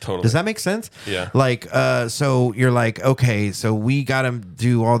crazy. Totally. Does that make sense? Yeah. Like, so you're like, okay, so we got to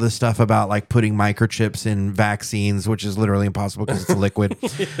do all this stuff about like putting microchips in vaccines, which is literally impossible because it's a liquid.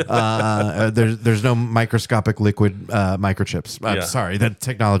 There's no microscopic liquid microchips. I'm sorry, that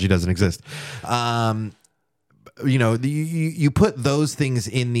technology doesn't exist. You put those things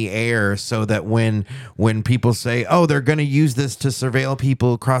in the air so that when people say, oh, they're going to use this to surveil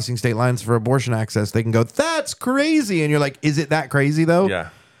people crossing state lines for abortion access, they can go, that's crazy. And you're like, is it that crazy though? Yeah.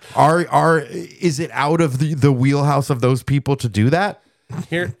 Is it out of the wheelhouse of those people to do that?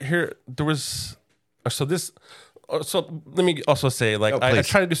 Here there was so let me also say, like, I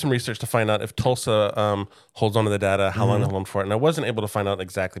tried to do some research to find out if Tulsa holds on to the data, how long they hold on for it, and I wasn't able to find out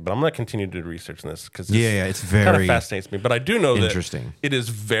exactly, but I'm going to continue to do research on this because it's very kind of fascinates me. But I do know interesting. That it is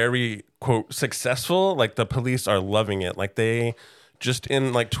very, quote, successful. Like, the police are loving it. Like, they just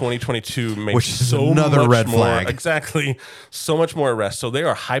in like 2022 made which is so another much red more, flag. Exactly, so much more arrests. So they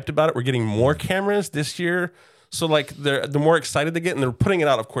are hyped about it. We're getting more cameras this year. So like the more excited they get, and they're putting it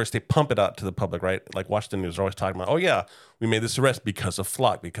out. Of course, they pump it out to the public, right? Like, watch the news. They're always talking about, oh yeah, we made this arrest because of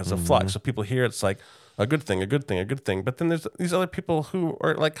Flock, because of Flock. So people hear it's like, a good thing, a good thing, a good thing. But then there's these other people who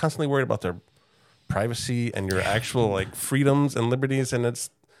are like constantly worried about their privacy and your actual like freedoms and liberties, and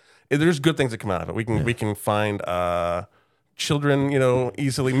there's good things that come out of it. We can find children,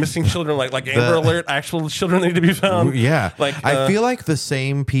 easily missing children, like Amber Alert, actual children need to be found. Yeah, like I feel like the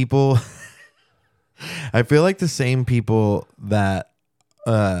same people. I feel like the same people that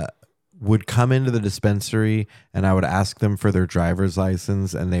would come into the dispensary and I would ask them for their driver's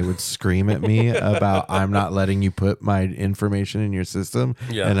license and they would scream at me about I'm not letting you put my information in your system.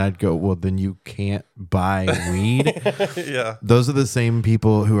 Yeah. And I'd go, well, then you can't buy weed. Yeah. Those are the same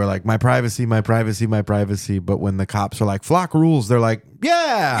people who are like, my privacy, my privacy, my privacy. But when the cops are like, flock rules, they're like,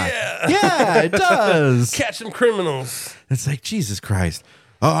 yeah, it does. Catch some criminals. It's like, Jesus Christ.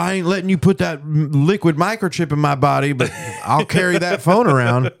 Oh, I ain't letting you put that liquid microchip in my body, but I'll carry that phone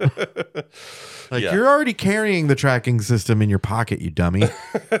around. Like, you're already carrying the tracking system in your pocket, you dummy.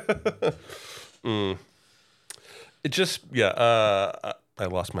 It just, I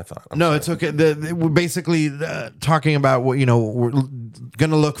lost my thought. No, it's okay. We're basically talking about what, we're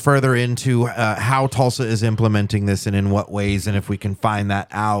going to look further into how Tulsa is implementing this and in what ways, and if we can find that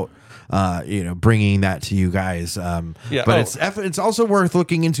out. Bringing that to you guys. But it's also worth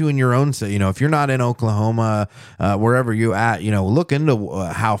looking into in your own state. If you're not in Oklahoma, wherever you at, look into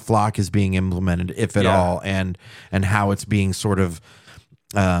how flock is being implemented, if at all, and how it's being sort of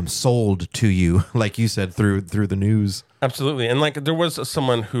sold to you, like you said, through the news. Absolutely. And like there was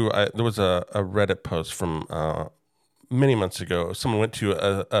someone there was a Reddit post from many months ago. Someone went to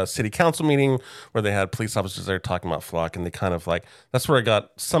a city council meeting where they had police officers there talking about flock, and they kind of like, that's where I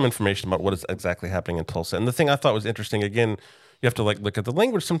got some information about what is exactly happening in Tulsa. And the thing I thought was interesting, again, you have to like look at the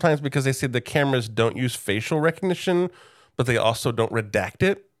language sometimes, because they say the cameras don't use facial recognition, but they also don't redact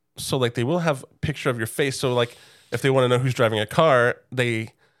it. So like they will have a picture of your face. So like if they want to know who's driving a car, they're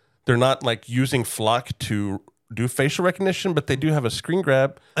not like using flock to do facial recognition, but they do have a screen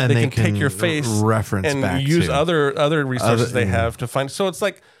grab. And they can take your face reference and back use to other resources they have to find. So it's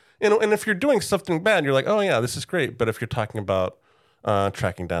like, and if you're doing something bad, you're like, oh yeah, this is great. But if you're talking about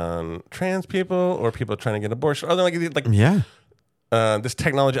tracking down trans people or people trying to get abortion, or this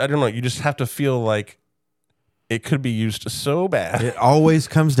technology, I don't know. You just have to feel like it could be used so bad. It always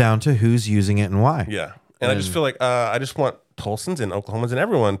comes down to who's using it and why. Yeah. And I just feel like I just want Tulsans and Oklahomans and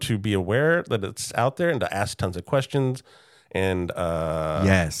everyone to be aware that it's out there and to ask tons of questions. And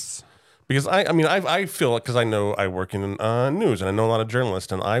yes, because I feel like, because I know I work in news and I know a lot of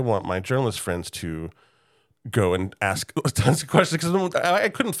journalists, and I want my journalist friends to go and ask tons of questions, because I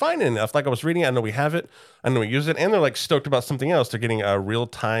couldn't find it enough. Like I was reading it, I know we have it, I know we use it, and they're like stoked about something else. They're getting a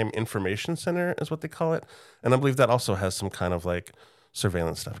real-time information center is what they call it, and I believe that also has some kind of like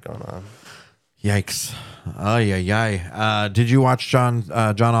surveillance stuff going on. Yikes! Oh yeah. Did you watch John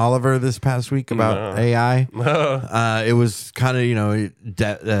Oliver this past week about AI? No. It was kind of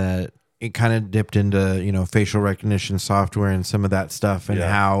it kind of dipped into facial recognition software and some of that stuff, and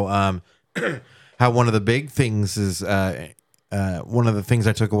how one of the big things is one of the things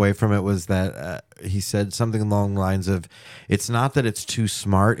I took away from it was that he said something along the lines of, it's not that it's too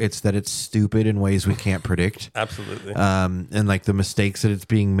smart, it's that it's stupid in ways we can't predict. Absolutely. And like the mistakes that it's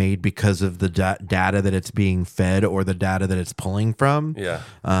being made because of the data that it's being fed or the data that it's pulling from. Yeah.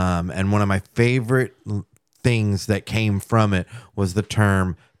 And one of my favorite things that came from it was the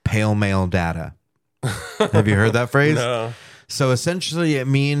term pale male data. Have you heard that phrase? No. So essentially, it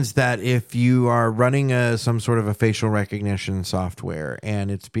means that if you are running some sort of a facial recognition software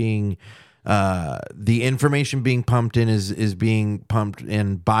and it's being the information being pumped in is being pumped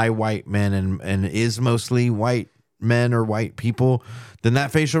in by white men and is mostly white men or white people, then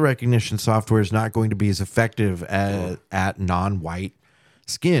that facial recognition software is not going to be as effective at non-white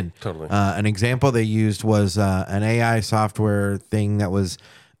skin. Totally. An example they used was an AI software thing that was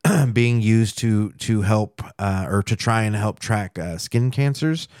being used to help or to try and help track skin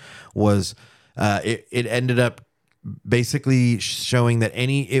cancers. Was it ended up basically showing that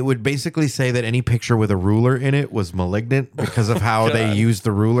it would basically say that any picture with a ruler in it was malignant because of how they used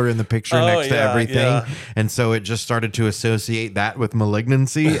the ruler in the picture next to everything. Yeah. And so it just started to associate that with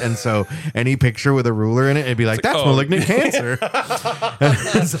malignancy. And so any picture with a ruler in it, it'd be like, that's malignant cancer. And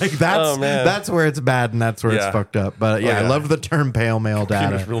it's like, that's where it's bad and that's where it's fucked up. But I love the term pale male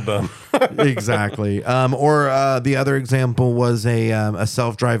data. It's real dumb. Exactly. Or the other example was a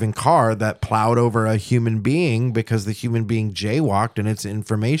self-driving car that plowed over a human being because the human being jaywalked, and its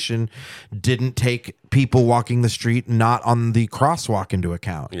information didn't take people walking the street not on the crosswalk into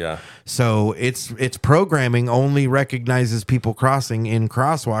account. Yeah. So its programming only recognizes people crossing in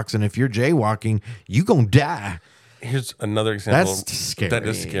crosswalks, and if you're jaywalking, you gonna die. Here's another example. That's scary. That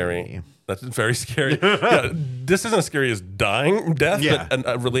is scary. That's very scary. Yeah, this isn't as scary as death, Yeah.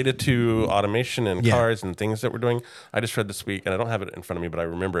 but related to automation and Yeah. cars and things that we're doing. I just read this week, and I don't have it in front of me, but I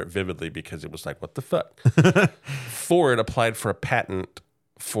remember it vividly because it was like, what the fuck? Ford applied for a patent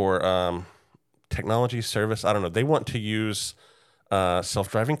for technology service. I don't know. They want to use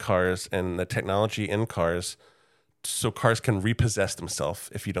self-driving cars and the technology in cars so cars can repossess themselves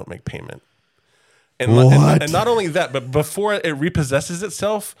if you don't make payment. And not only that, but before it repossesses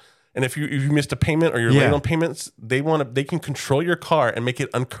itself, and if you missed a payment or you're late on payments, they can control your car and make it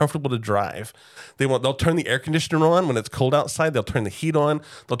uncomfortable to drive. They'll turn the air conditioner on when it's cold outside. They'll turn the heat on.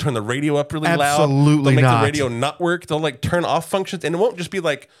 They'll turn the radio up really loud. Absolutely They'll make not. the radio not work. They'll like turn off functions, and it won't just be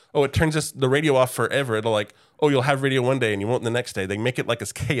like, oh, it turns the radio off forever. It'll like, oh, you'll have radio one day and you won't the next day. They make it like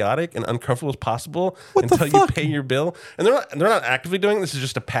as chaotic and uncomfortable as possible until you pay your bill. And they're not actively doing this. Is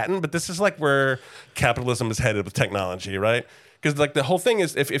just a patent, but this is like where capitalism is headed with technology, right? Because like the whole thing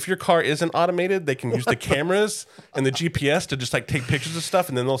is, if your car isn't automated, they can use the cameras and the GPS to just like take pictures of stuff,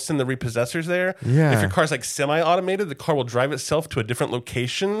 and then they'll send the repossessors there. Yeah. If your car's like semi-automated, the car will drive itself to a different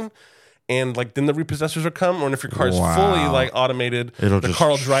location, and like then the repossessors will come. Or if your car is fully like automated, the car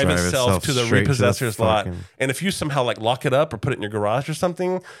will drive itself to the repossessors lot. And if you somehow like lock it up or put it in your garage or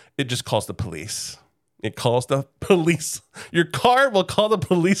something, it just calls the police. It calls the police. Your car will call the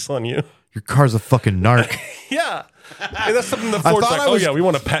police on you. Your car's a fucking narc. Yeah. And that's something the Ford's like, oh, yeah, we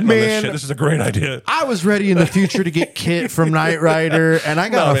want to patent on this shit. This is a great idea. I was ready in the future to get Kit from Knight Rider, and I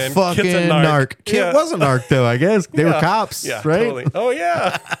got a fucking Kit's a narc. Kit was a narc, though, I guess. They were cops, right? Totally. Oh,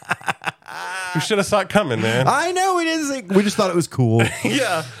 yeah. We should have saw it coming, man. I know. We just thought it was cool.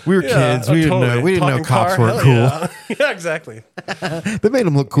 Yeah. We were kids. We didn't know cops weren't cool. Yeah, exactly. They made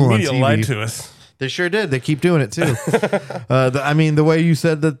them look cool on Media TV. lied to us. They sure did. They keep doing it too. The way you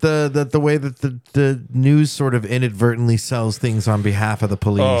said that the way that the news sort of inadvertently sells things on behalf of the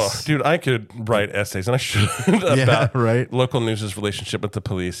police. Oh, dude, I could write essays, and I should about local news' relationship with the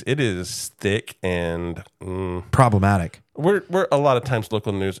police. It is thick and problematic. We're a lot of times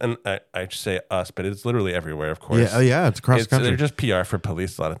local news, and I say us, but it's literally everywhere, of course. Yeah, it's across the country. They're just PR for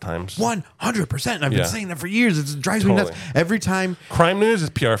police a lot of times. 100%. I've been saying that for years. It drives me nuts. Every time crime news is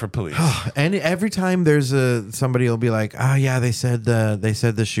PR for police, and every time there's somebody will be like, "Oh yeah, they said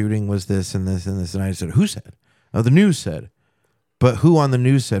the shooting was this and this and this," and I said, "Who said?" "Oh, the news said." But who on the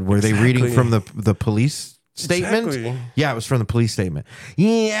news said? Were they reading from the police statement? Exactly. Yeah, it was from the police statement.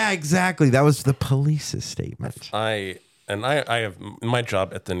 Yeah, exactly. That was the police's statement. I have my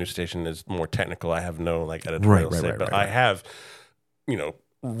job at the news station is more technical. I have no like editorial say, but I have,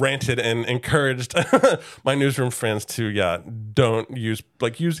 ranted and encouraged my newsroom friends to don't use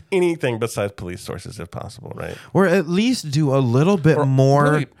anything besides police sources if possible, right? Or at least do a little bit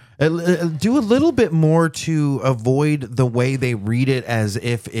more. Do a little bit more to avoid the way they read it as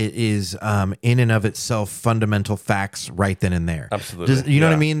if it is in and of itself fundamental facts right then and there. Absolutely. You know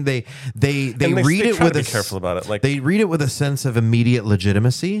what I mean? They read it with be careful about it. Like they read it with a sense of immediate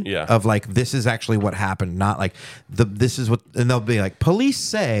legitimacy. Yeah. Of like, this is actually what happened, not like this is what, and they'll be like, police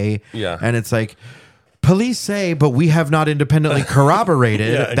say, and it's like, police say, but we have not independently corroborated.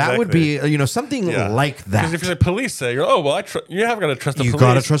 Exactly. That would be, something like that. Because if you say police say, you have got to trust the police. You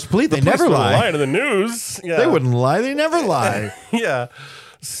got to trust the police. They never lie. Lie to the news. Yeah. They wouldn't lie. They never lie. Yeah.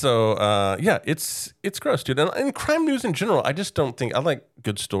 So, it's gross, dude. And in crime news in general, I just don't think, I like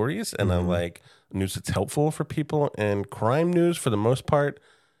good stories and I like news that's helpful for people. And crime news, for the most part,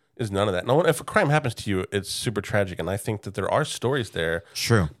 is none of that. No, if a crime happens to you, it's super tragic. And I think that there are stories there.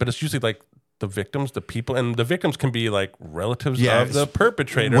 True. But it's usually like the victims, the people, and the victims can be like relatives of the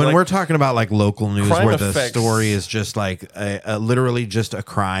perpetrator. When like, we're talking about like local news where the effects, story is just like literally just a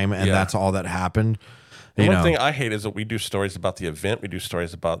crime and that's all that happened. One thing I hate is that we do stories about the event. We do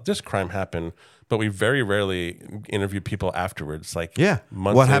stories about this crime happened, but we very rarely interview people afterwards. Like months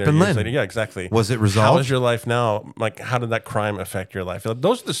what later, happened years then? Later. Yeah, exactly. Was it resolved? How is your life now? Like, how did that crime affect your life?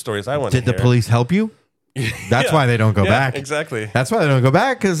 Those are the stories I want to hear. Did the police help you? That's why they don't go back. Exactly. That's why they don't go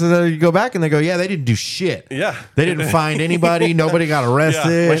back, because you go back and they go, they didn't do shit. Yeah. They didn't find anybody. Nobody got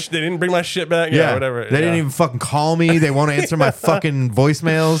arrested. They didn't bring my shit back. Yeah, whatever. They didn't even fucking call me. They won't answer my fucking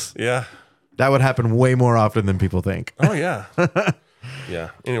voicemails. Yeah. That would happen way more often than people think. Oh, yeah.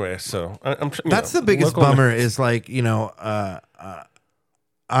 Yeah. Anyway, so that's the biggest bummer is like, I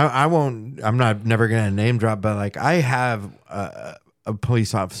won't, I'm never going to name drop, but like I have a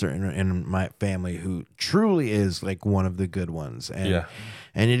police officer in my family who truly is like one of the good ones. And,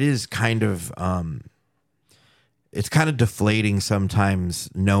 and it is kind of, it's kind of deflating sometimes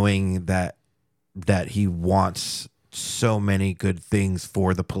knowing that he wants so many good things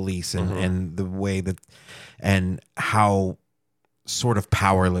for the police and the way that, and how sort of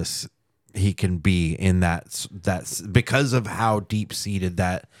powerless he can be in that's because of how deep seated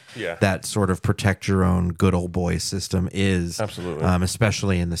that sort of protect your own good old boy system is. Absolutely.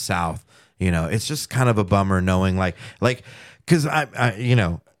 Especially in the South. It's just kind of a bummer knowing like because I'm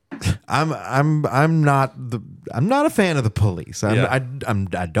not a fan of the police. I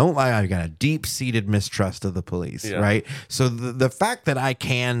don't like. I got a deep seated mistrust of the police, right? So the fact that I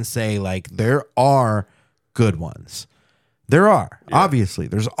can say like there are good ones, there are obviously.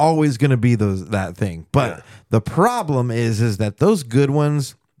 There's always going to be that thing, but the problem is that those good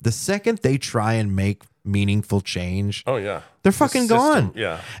ones, the second they try and make meaningful change, they're fucking gone.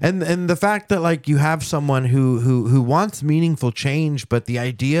 And the fact that like you have someone who wants meaningful change, but the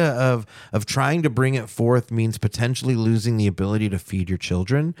idea of trying to bring it forth means potentially losing the ability to feed your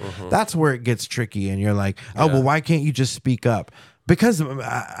children, that's where it gets tricky. And you're like, well, why can't you just speak up? Because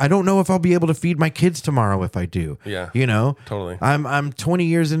I don't know if I'll be able to feed my kids tomorrow if I do. Totally. I'm 20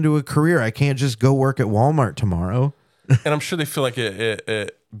 years into a career. I can't just go work at Walmart tomorrow. And I'm sure they feel like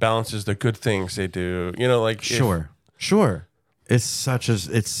it balances the good things they do. Sure. It's such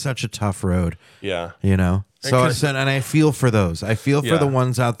a tough road. Yeah. So and I feel for those. I feel for the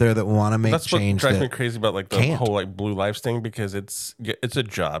ones out there that want to make change. That's what drives me crazy about like the whole like blue lives thing, because it's a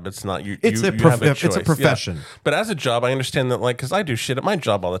job. It's not you. It's a profession. Yeah. But as a job, I understand that like because I do shit at my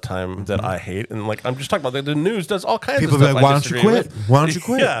job all the time that I hate, and like I'm just talking about like, the news does all kinds People of stuff. People be like, why don't you quit? Why don't you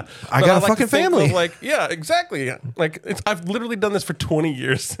quit? Yeah, I got a fucking family. Like exactly. Like I've literally done this for 20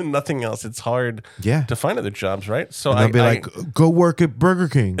 years and nothing else. It's hard to find other jobs, right? So they'll be like, go work at Burger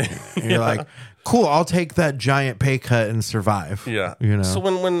King. And you're like, cool, I'll take that giant pay cut and survive. Yeah. So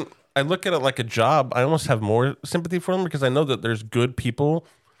when I look at it like a job, I almost have more sympathy for them, because I know that there's good people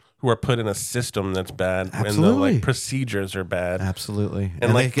who are put in a system that's bad. Absolutely. And the like procedures are bad. Absolutely.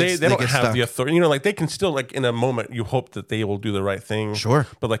 And like they don't have the authority. Like they can still like in a moment you hope that they will do the right thing. Sure.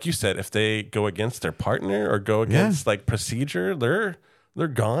 But like you said, if they go against their partner or go against like procedure, they're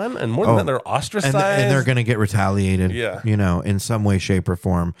gone, and more than that, they're ostracized, and they're going to get retaliated. In some way, shape, or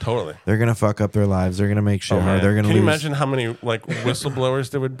form. Totally, they're going to fuck up their lives. They're going to make shit hard. They're going to. Can you imagine how many like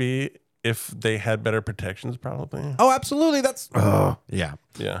whistleblowers there would be if they had better protections? Probably. Oh, absolutely. Yeah.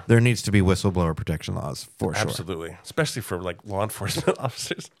 There needs to be whistleblower protection laws for sure. Absolutely, especially for like law enforcement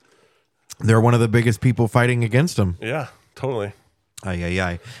officers. They're one of the biggest people fighting against them. Yeah, totally.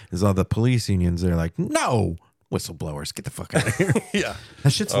 There's all the police unions. They're like, no. Whistleblowers, get the fuck out of here.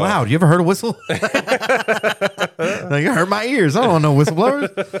 That shit's loud. You ever heard a whistle? Like, it hurt my ears. I don't know whistleblowers.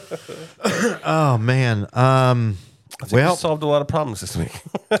 Oh, man. We solved a lot of problems this week.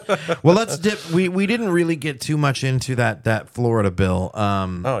 Well, let's dip. We didn't really get too much into that Florida bill.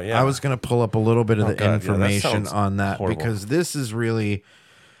 I was going to pull up a little bit of the information on that horrible. Because this is really,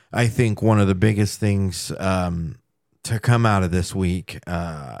 I think, one of the biggest things to come out of this week.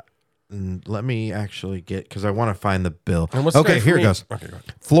 Let me actually because I want to find the bill. Okay, here it goes. Okay,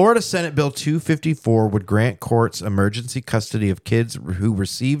 Florida Senate Bill 254 would grant courts emergency custody of kids who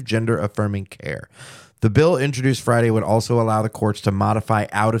receive gender-affirming care. The bill introduced Friday would also allow the courts to modify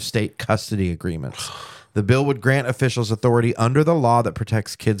out-of-state custody agreements. The bill would grant officials authority under the law that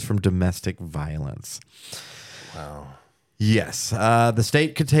protects kids from domestic violence. Wow. Yes, the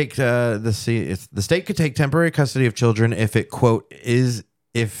state could take the state could take temporary custody of children if it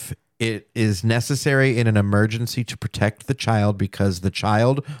is necessary in an emergency to protect the child because the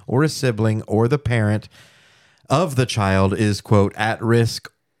child or a sibling or the parent of the child is, quote, at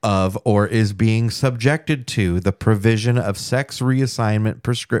risk of or is being subjected to the provision of sex reassignment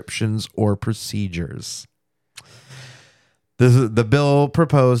prescriptions or procedures. The bill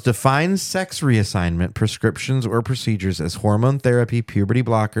proposed defines sex reassignment prescriptions or procedures as hormone therapy, puberty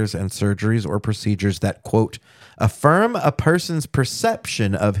blockers, and surgeries or procedures that, quote, affirm a person's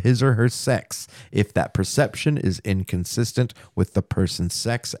perception of his or her sex if that perception is inconsistent with the person's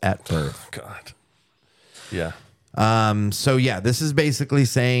sex at birth. God. Yeah. This is basically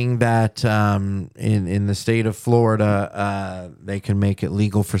saying that in the state of Florida, they can make it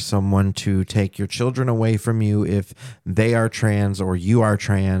legal for someone to take your children away from you if they are trans or you are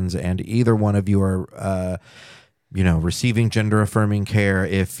trans, and either one of you are receiving gender affirming care.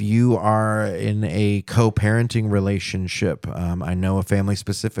 If you are in a co-parenting relationship, I know a family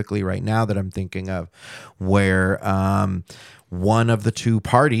specifically right now that I'm thinking of where one of the two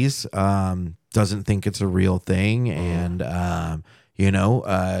parties doesn't think it's a real thing, and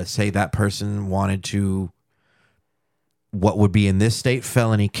say that person wanted to, what would be in this state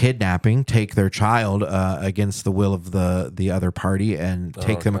felony kidnapping, take their child against the will of the other party and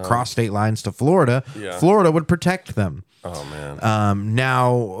take them across state lines to Florida. Yeah. Florida would protect them. Oh man.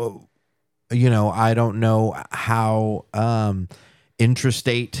 Now, I don't know how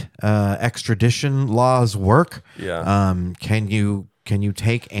intrastate extradition laws work. Yeah. Can you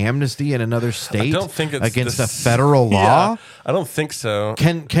take amnesty in another state I don't think it's against a federal law? Yeah, I don't think so.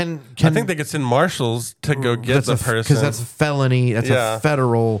 Can I think they could send marshals to go get the person because that's a felony. That's a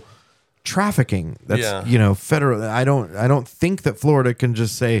federal trafficking. That's federal. I don't think that Florida can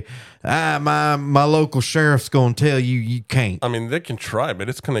just say, my local sheriff's going to tell you can't. I mean, they can try, but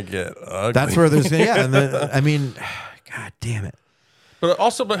it's going to get ugly. That's where there's God damn it.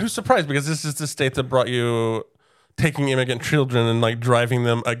 But who's surprised? Because this is the state that brought you taking immigrant children and like driving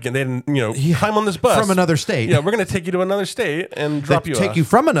them again. They didn't, climb on this bus from another state. Yeah, we're going to take you to another state and drop you off. Take you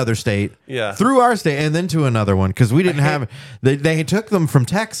from another state, through our state, and then to another one because we didn't have. They took them from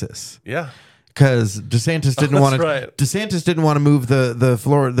Texas. Yeah. Because DeSantis didn't want to. Right. DeSantis didn't want to move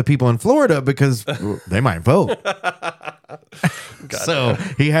the people in Florida because they might vote. So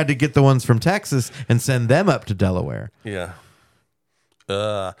he had to get the ones from Texas and send them up to Delaware. Yeah.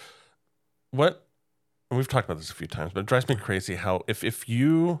 What? We've talked about this a few times, but it drives me crazy how if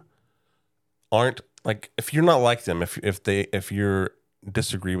you aren't if you're not like them, if you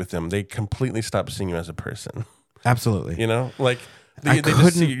disagree with them, they completely stop seeing you as a person. Absolutely. They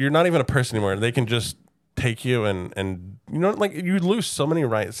just see you're not even a person anymore. They can just take you and you lose so many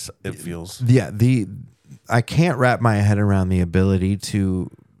rights. It feels. Yeah. I can't wrap my head around the ability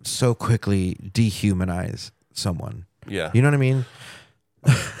to so quickly dehumanize someone. Yeah. You know what I mean?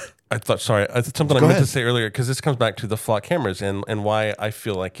 I thought something I meant to say earlier because this comes back to the flock cameras and why I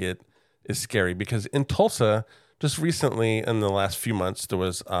feel like it is scary because in Tulsa just recently in the last few months there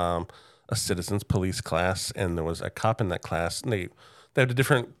was a citizens police class and there was a cop in that class and they had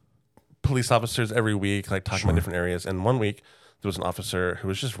different police officers every week talking about different areas and one week there was an officer who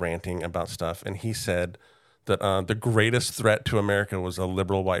was just ranting about stuff and he said that the greatest threat to America was a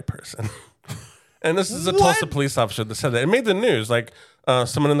liberal white person. And this is a Tulsa police officer that said that. It made the news.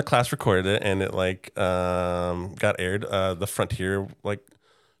 Someone in the class recorded it, and it got aired. The Frontier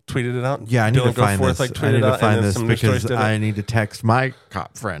tweeted it out. Yeah, I need to find this. I need to find this because I need to text my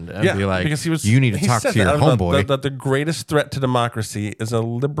cop friend and be like, because you need to talk to your homeboy. That the greatest threat to democracy is a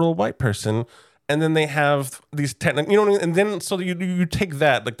liberal white person. And then they have these and then so you take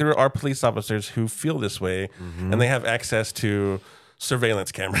that there are police officers who feel this way, and they have access to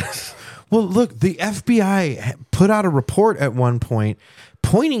surveillance cameras. Well, look, the FBI put out a report at one point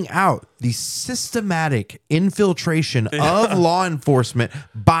pointing out the systematic infiltration of law enforcement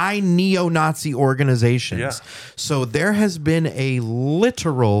by neo-Nazi organizations. Yeah. So there has been a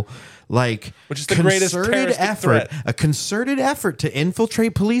literal which is the greatest threat. A concerted effort to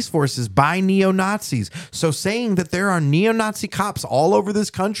infiltrate police forces by neo-Nazis. So saying that there are neo-Nazi cops all over this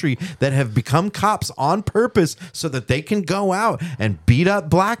country that have become cops on purpose so that they can go out and beat up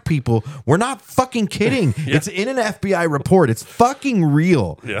black people. We're not fucking kidding. It's in an FBI report. It's fucking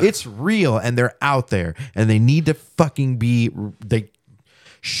real. Yeah. It's real and they're out there and they need to fucking they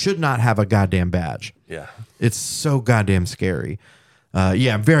should not have a goddamn badge. Yeah. It's so goddamn scary.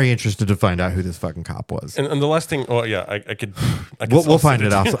 I'm very interested to find out who this fucking cop was. And the last thing, I could we'll find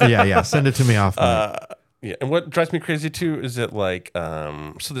it off. Send it to me off. And what drives me crazy too is that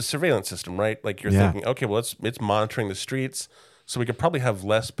so the surveillance system, right? You're thinking, okay, well, it's monitoring the streets, so we could probably have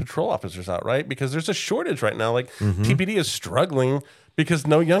less patrol officers out, right? Because there's a shortage right now. TPD is struggling because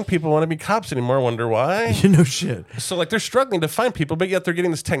no young people want to be cops anymore. Wonder why? No shit. So they're struggling to find people, but yet they're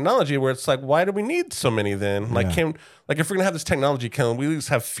getting this technology where it's why do we need so many then? If we're gonna have this technology, can we at least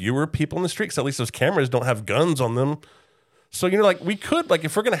have fewer people in the streets? At least those cameras don't have guns on them. So we could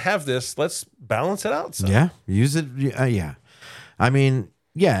if we're gonna have this, let's balance it out. Yeah, use it. Yeah, I mean,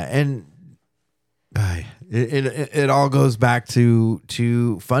 and it all goes back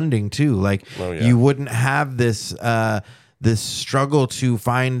to funding too. You wouldn't have this this struggle to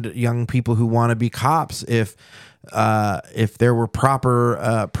find young people who want to be cops if there were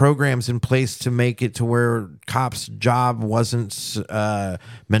proper programs in place to make it to where cops' job wasn't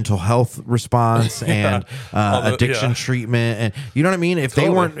mental health response and addiction treatment, and you know what I mean. If they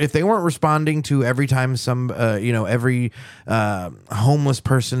weren't responding to every time every homeless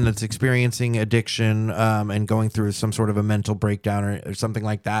person that's experiencing addiction and going through some sort of a mental breakdown or something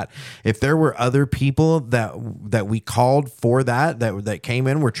like that, if there were other people that we called for that came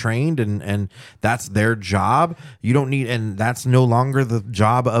in, were trained, and that's their job. You don't need, and that's no longer the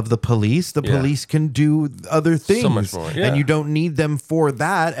job of the police. The police can do other things, so much more, and you don't need them for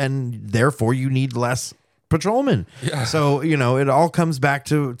that, and therefore you need less patrolmen. Yeah. So it all comes back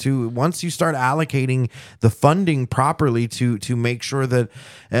to once you start allocating the funding properly to make sure that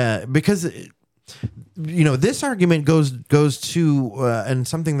because this argument goes to and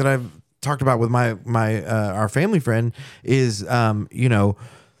something that I've talked about with my our family friend is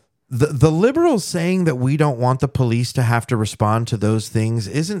the liberals saying that we don't want the police to have to respond to those things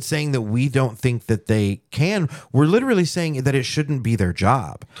isn't saying that we don't think that they can. We're literally saying that it shouldn't be their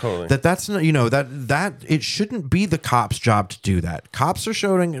job. Totally. That's not, that it shouldn't be the cops' job to do that. Cops are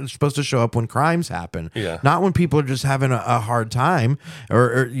supposed to show up when crimes happen, not when people are just having a hard time,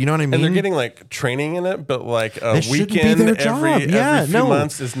 or you know what I mean? And they're getting like training in it, but like a weekend every few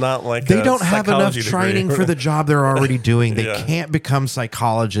months is not like they don't have enough degree. training for the job they're already doing. They can't become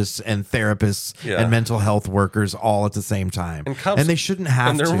psychologists and therapists and mental health workers all at the same time. And they shouldn't have to.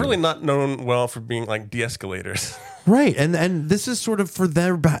 And they're really not known well for being like de-escalators. Right. And this is sort of for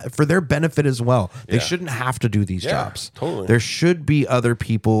their benefit as well. They shouldn't have to do these jobs. Totally. There should be other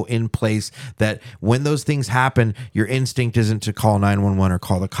people in place that when those things happen, your instinct isn't to call 911 or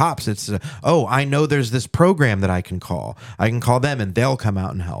call the cops. It's, I know there's this program that I can call. I can call them and they'll come out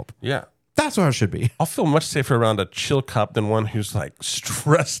and help. Yeah. That's what it should be. I'll feel much safer around a chill cop than one who's like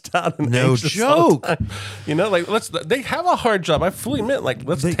stressed out and no anxious joke. all the time. Like they have a hard job. I fully admit, like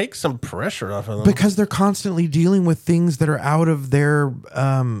let's take some pressure off of them because they're constantly dealing with things that are out of their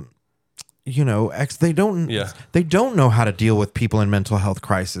they don't know how to deal with people in mental health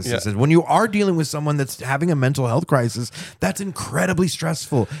crises. Yeah. When you are dealing with someone that's having a mental health crisis, that's incredibly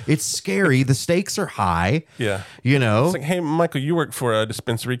stressful. It's scary. The stakes are high. Yeah. It's like, hey, Michael, you work for a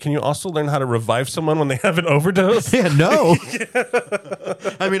dispensary. Can you also learn how to revive someone when they have an overdose? Yeah, no.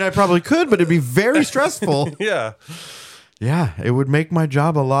 I mean, I probably could, but it'd be very stressful. Yeah. Yeah, it would make my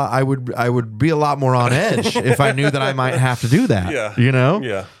job a lot. I would be a lot more on edge if I knew that I might have to do that. Yeah.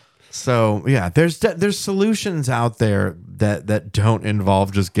 Yeah. So yeah, there's solutions out there that don't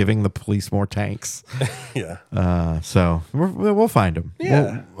involve just giving the police more tanks. Yeah. So we'll find them.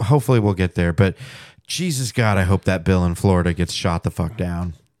 Yeah. Hopefully we'll get there. But Jesus God, I hope that bill in Florida gets shot the fuck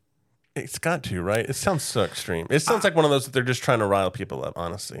down. It's got to, right? It sounds so extreme. It sounds like one of those that they're just trying to rile people up.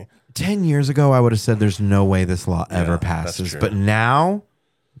 Honestly, 10 years ago, I would have said there's no way this law ever passes. But now.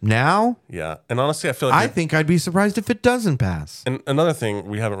 Yeah. And honestly, I feel like I think I'd be surprised if it doesn't pass. And another thing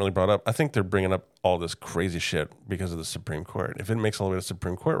we haven't really brought up, I think they're bringing up all this crazy shit because of the Supreme Court. If it makes all the way to the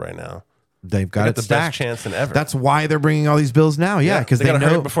Supreme Court right now, they've got it the stacked. best chance than ever. That's why they're bringing all these bills now. Yeah, because they they got to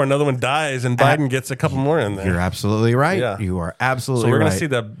know hurry before another one dies and Biden gets a couple more in there. You're absolutely right. Yeah. You are absolutely right. So we're going to see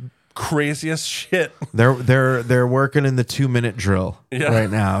the craziest shit. They're working in the 2-minute drill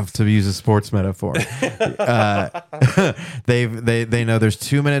right now, to use a sports metaphor. They know there's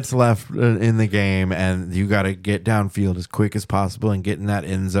 2 minutes left in the game, and you got to get downfield as quick as possible and get in that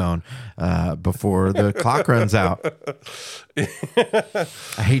end zone before the clock runs out.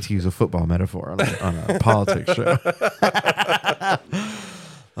 I hate to use a football metaphor on a politics show.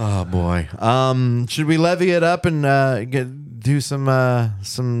 Oh boy. Should we levy it up and do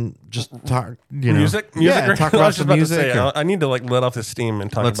some just talk, music? Yeah, talk about some music. I need to like let off the steam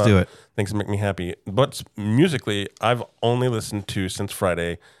and talk Let's about do it. Things that make me happy. But musically, I've only listened to since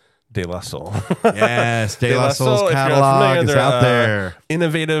Friday De La Soul. Yes, De La Soul's catalog is out there.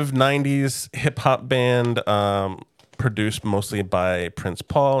 Innovative 90s hip hop band, produced mostly by Prince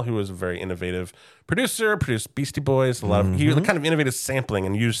Paul, who was a very innovative producer, produced Beastie Boys, he was kind of innovative sampling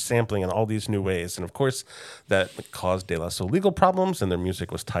and used sampling in all these new ways. And of course, that caused De La Soul legal problems, and their music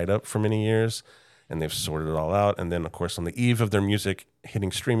was tied up for many years, and they've sorted it all out. And then, of course, on the eve of their music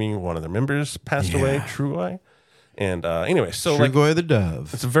hitting streaming, one of their members passed away, True Eye. And anyway, so Trugoy the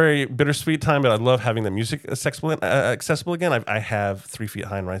Dove. It's a very bittersweet time, but I love having the music accessible again. I have 3 Feet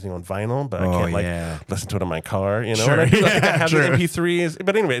High and Rising on vinyl, but I can't listen to it in my car. Sure. And I have the MP3s.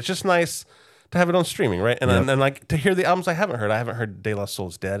 But anyway, it's just nice to have it on streaming, right? And like to hear the albums I haven't heard. I haven't heard De La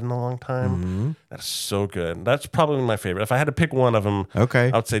Soul's Dead in a long time. That's so good. That's probably my favorite. If I had to pick one of them,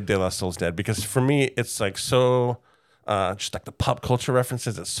 I would say De La Soul's Dead, because for me, it's like so. Just like the pop culture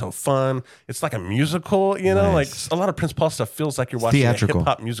references, it's so fun. It's like a musical, like a lot of Prince Paul stuff feels like you're watching theatrical. a hip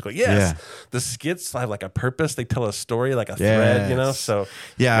hop musical. Yes, the skits have like a purpose. They tell a story, like a thread, So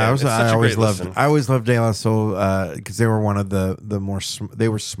man, I always loved De La Soul because they were one of the more they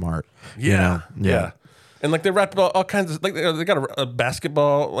were smart. Yeah. And like they rap about all kinds of, like they got a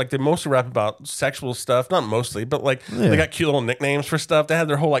basketball, like they mostly rap about sexual stuff, not mostly, but like they got cute little nicknames for stuff. They had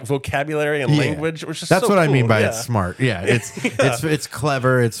their whole like vocabulary and language, which is that's so what cool. I mean by it's smart. Yeah, it's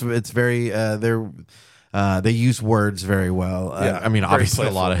clever. It's very they use words very well. I mean, obviously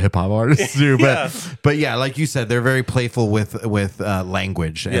a lot of hip hop artists do, but yeah, like you said, they're very playful with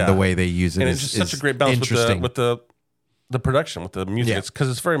language and the way they use it. And it's just such a great balance with the production, with the music. It's because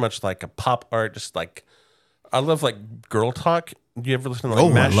it's very much like a pop art, just like. I love like girl talk Do you ever listen to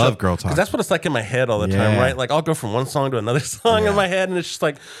like I mashup? love Girl Talk. Because that's what it's like in my head all the time, right? Like I'll go from one song to another song in my head, and it's just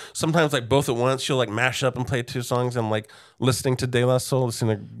like sometimes like both at once. She'll like mash up and play 2 songs. I'm like listening to De La Soul,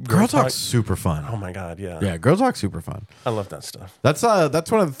 listening to Girl Talk's super fun. Oh my god, yeah, Yeah, Girl Talk's super fun. I love that stuff. That's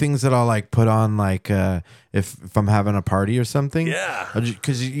one of the things that I'll like put on like if I'm having a party or something. Yeah,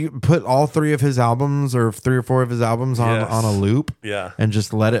 because you put all 3 of his albums or 3 or 4 of his albums on a loop. Yeah, and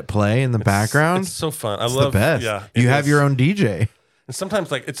just let it play in the background. It's so fun. It's the best. Yeah, you have your own DJ. And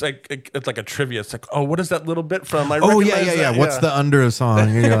sometimes like it's like a trivia. It's like, oh, what is that little bit from? Yeah. What's the under a song?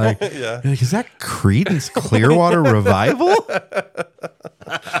 And you're like, you're like, is that Creedence Clearwater Revival?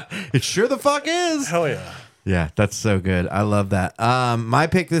 It sure the fuck is. Hell yeah. Yeah, that's so good. I love that. My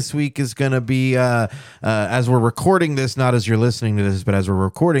pick this week is going to be, as we're recording this, not as you're listening to this, but as we're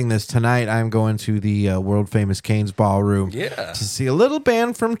recording this tonight, I'm going to the world famous Kintz Ballroom to see a little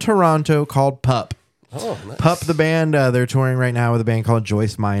band from Toronto called Pup. Oh, nice. Pup, the band, they're touring right now with a band called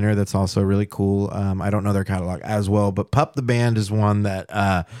Joyce Minor. That's also really cool. I don't know their catalog as well, but Pup, the band, is one that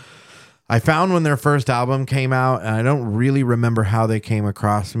I found when their first album came out, and I don't really remember how they came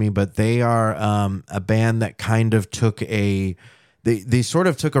across me, but they are a band that kind of took they sort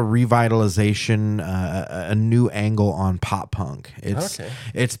of took a revitalization, a new angle on pop punk.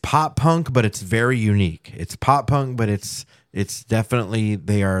 It's pop punk, but it's very unique. It's pop punk, but it's definitely,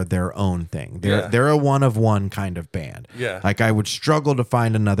 they are their own thing. They're a one of one kind of band. Yeah. Like I would struggle to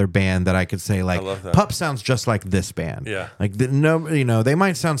find another band that I could say like Pup sounds just like this band. Yeah. Like they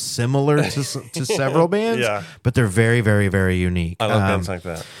might sound similar to several bands, but they're very, very, very unique. I love bands like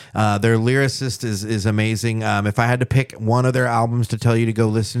that. Their lyricist is amazing. If I had to pick one of their albums to tell you to go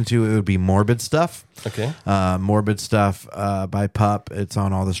listen to, it would be Morbid Stuff. Okay. Morbid Stuff by Pup. It's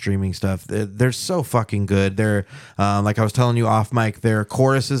on all the streaming stuff. They're so fucking good. They're like I was telling you off mic, their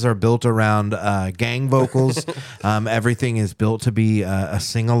choruses are built around gang vocals. Everything is built to be a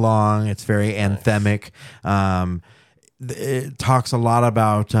sing-along. It's very anthemic. It talks a lot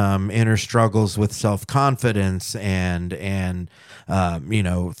about inner struggles with self-confidence and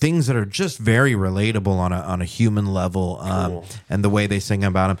things that are just very relatable on a human level. Cool. And the way they sing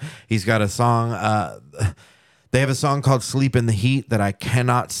about them. He's got a song. They have a song called "Sleep in the Heat" that I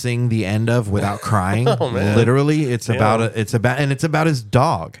cannot sing the end of without crying. Literally, it's about his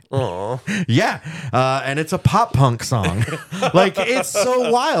dog. Aww. Yeah, and it's a pop punk song. Like it's so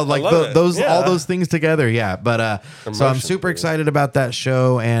wild. Like all those things together. Yeah, but so I'm super excited about that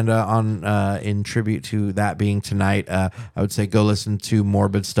show, and in tribute to that being tonight, I would say go listen to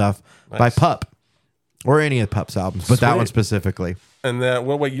 "Morbid Stuff" by Pup, or any of Pup's albums, but that one specifically. And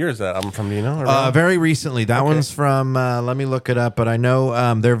what year is that album from? Do you know? Very recently. That one's from. Let me look it up. But I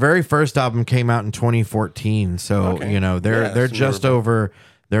know their very first album came out in 2014. So they're just over.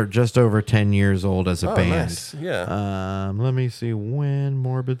 They're just over 10 years old as a band. Nice. Yeah. Let me see when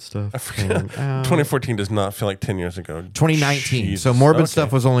Morbid Stuff came out. 2014 does not feel like 10 years ago. 2019. Jesus. So Morbid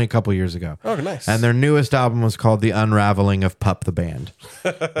Stuff was only a couple years ago. Oh, nice. And their newest album was called The Unraveling of Pup the Band.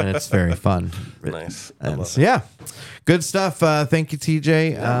 And it's very fun. Nice. And yeah. Good stuff. Thank you,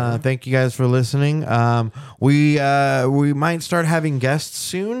 TJ. Thank you guys for listening. We might start having guests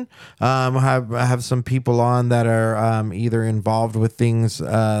soon. Have some people on that are either involved with things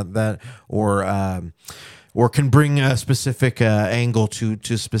that or can bring a specific angle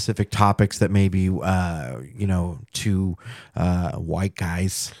to specific topics that maybe to white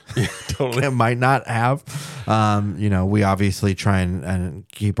guys totally might not have. We obviously try and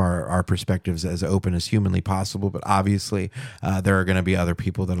keep our perspectives as open as humanly possible, but obviously there are going to be other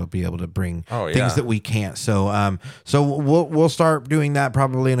people that'll be able to bring things that we can't. So we'll start doing that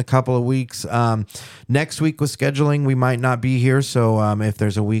probably in a couple of weeks. Next week with scheduling, we might not be here, so if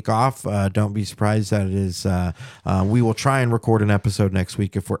there's a week off, don't be surprised that it is. We will try and record an episode next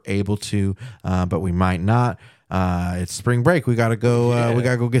week if we're able to, but we might not. It's spring break. We gotta go. We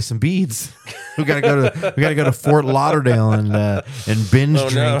gotta go get some beads. We gotta go to Fort Lauderdale and binge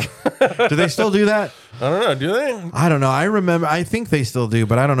drink. Do they still do that? I don't know. Do they? I don't know. I remember. I think they still do,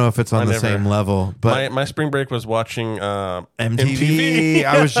 but I don't know if it's on the same level. But my spring break was watching MTV.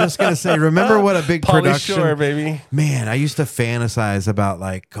 I was just gonna say. Remember what a big Pauly production, Shore, baby. Man, I used to fantasize about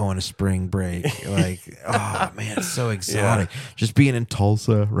like going to spring break. Like, oh man, it's so exotic. Yeah. Just being in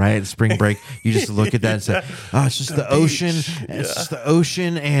Tulsa, right? Spring break. You just look at that and say, oh, it's just the ocean. It's just the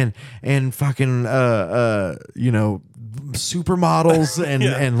ocean and fucking supermodels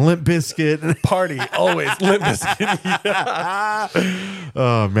and Limp Bizkit. Party always Limp Bizkit.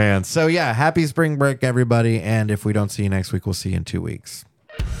 Oh man. So yeah, happy spring break everybody, and if we don't see you next week, we'll see you in 2 weeks.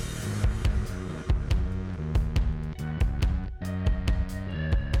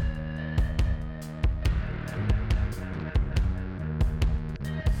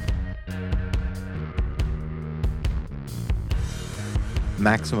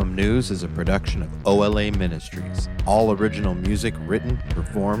 Maximum News is a production of OLA Ministries. All original music written,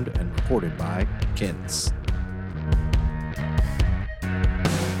 performed, and recorded by Kintz.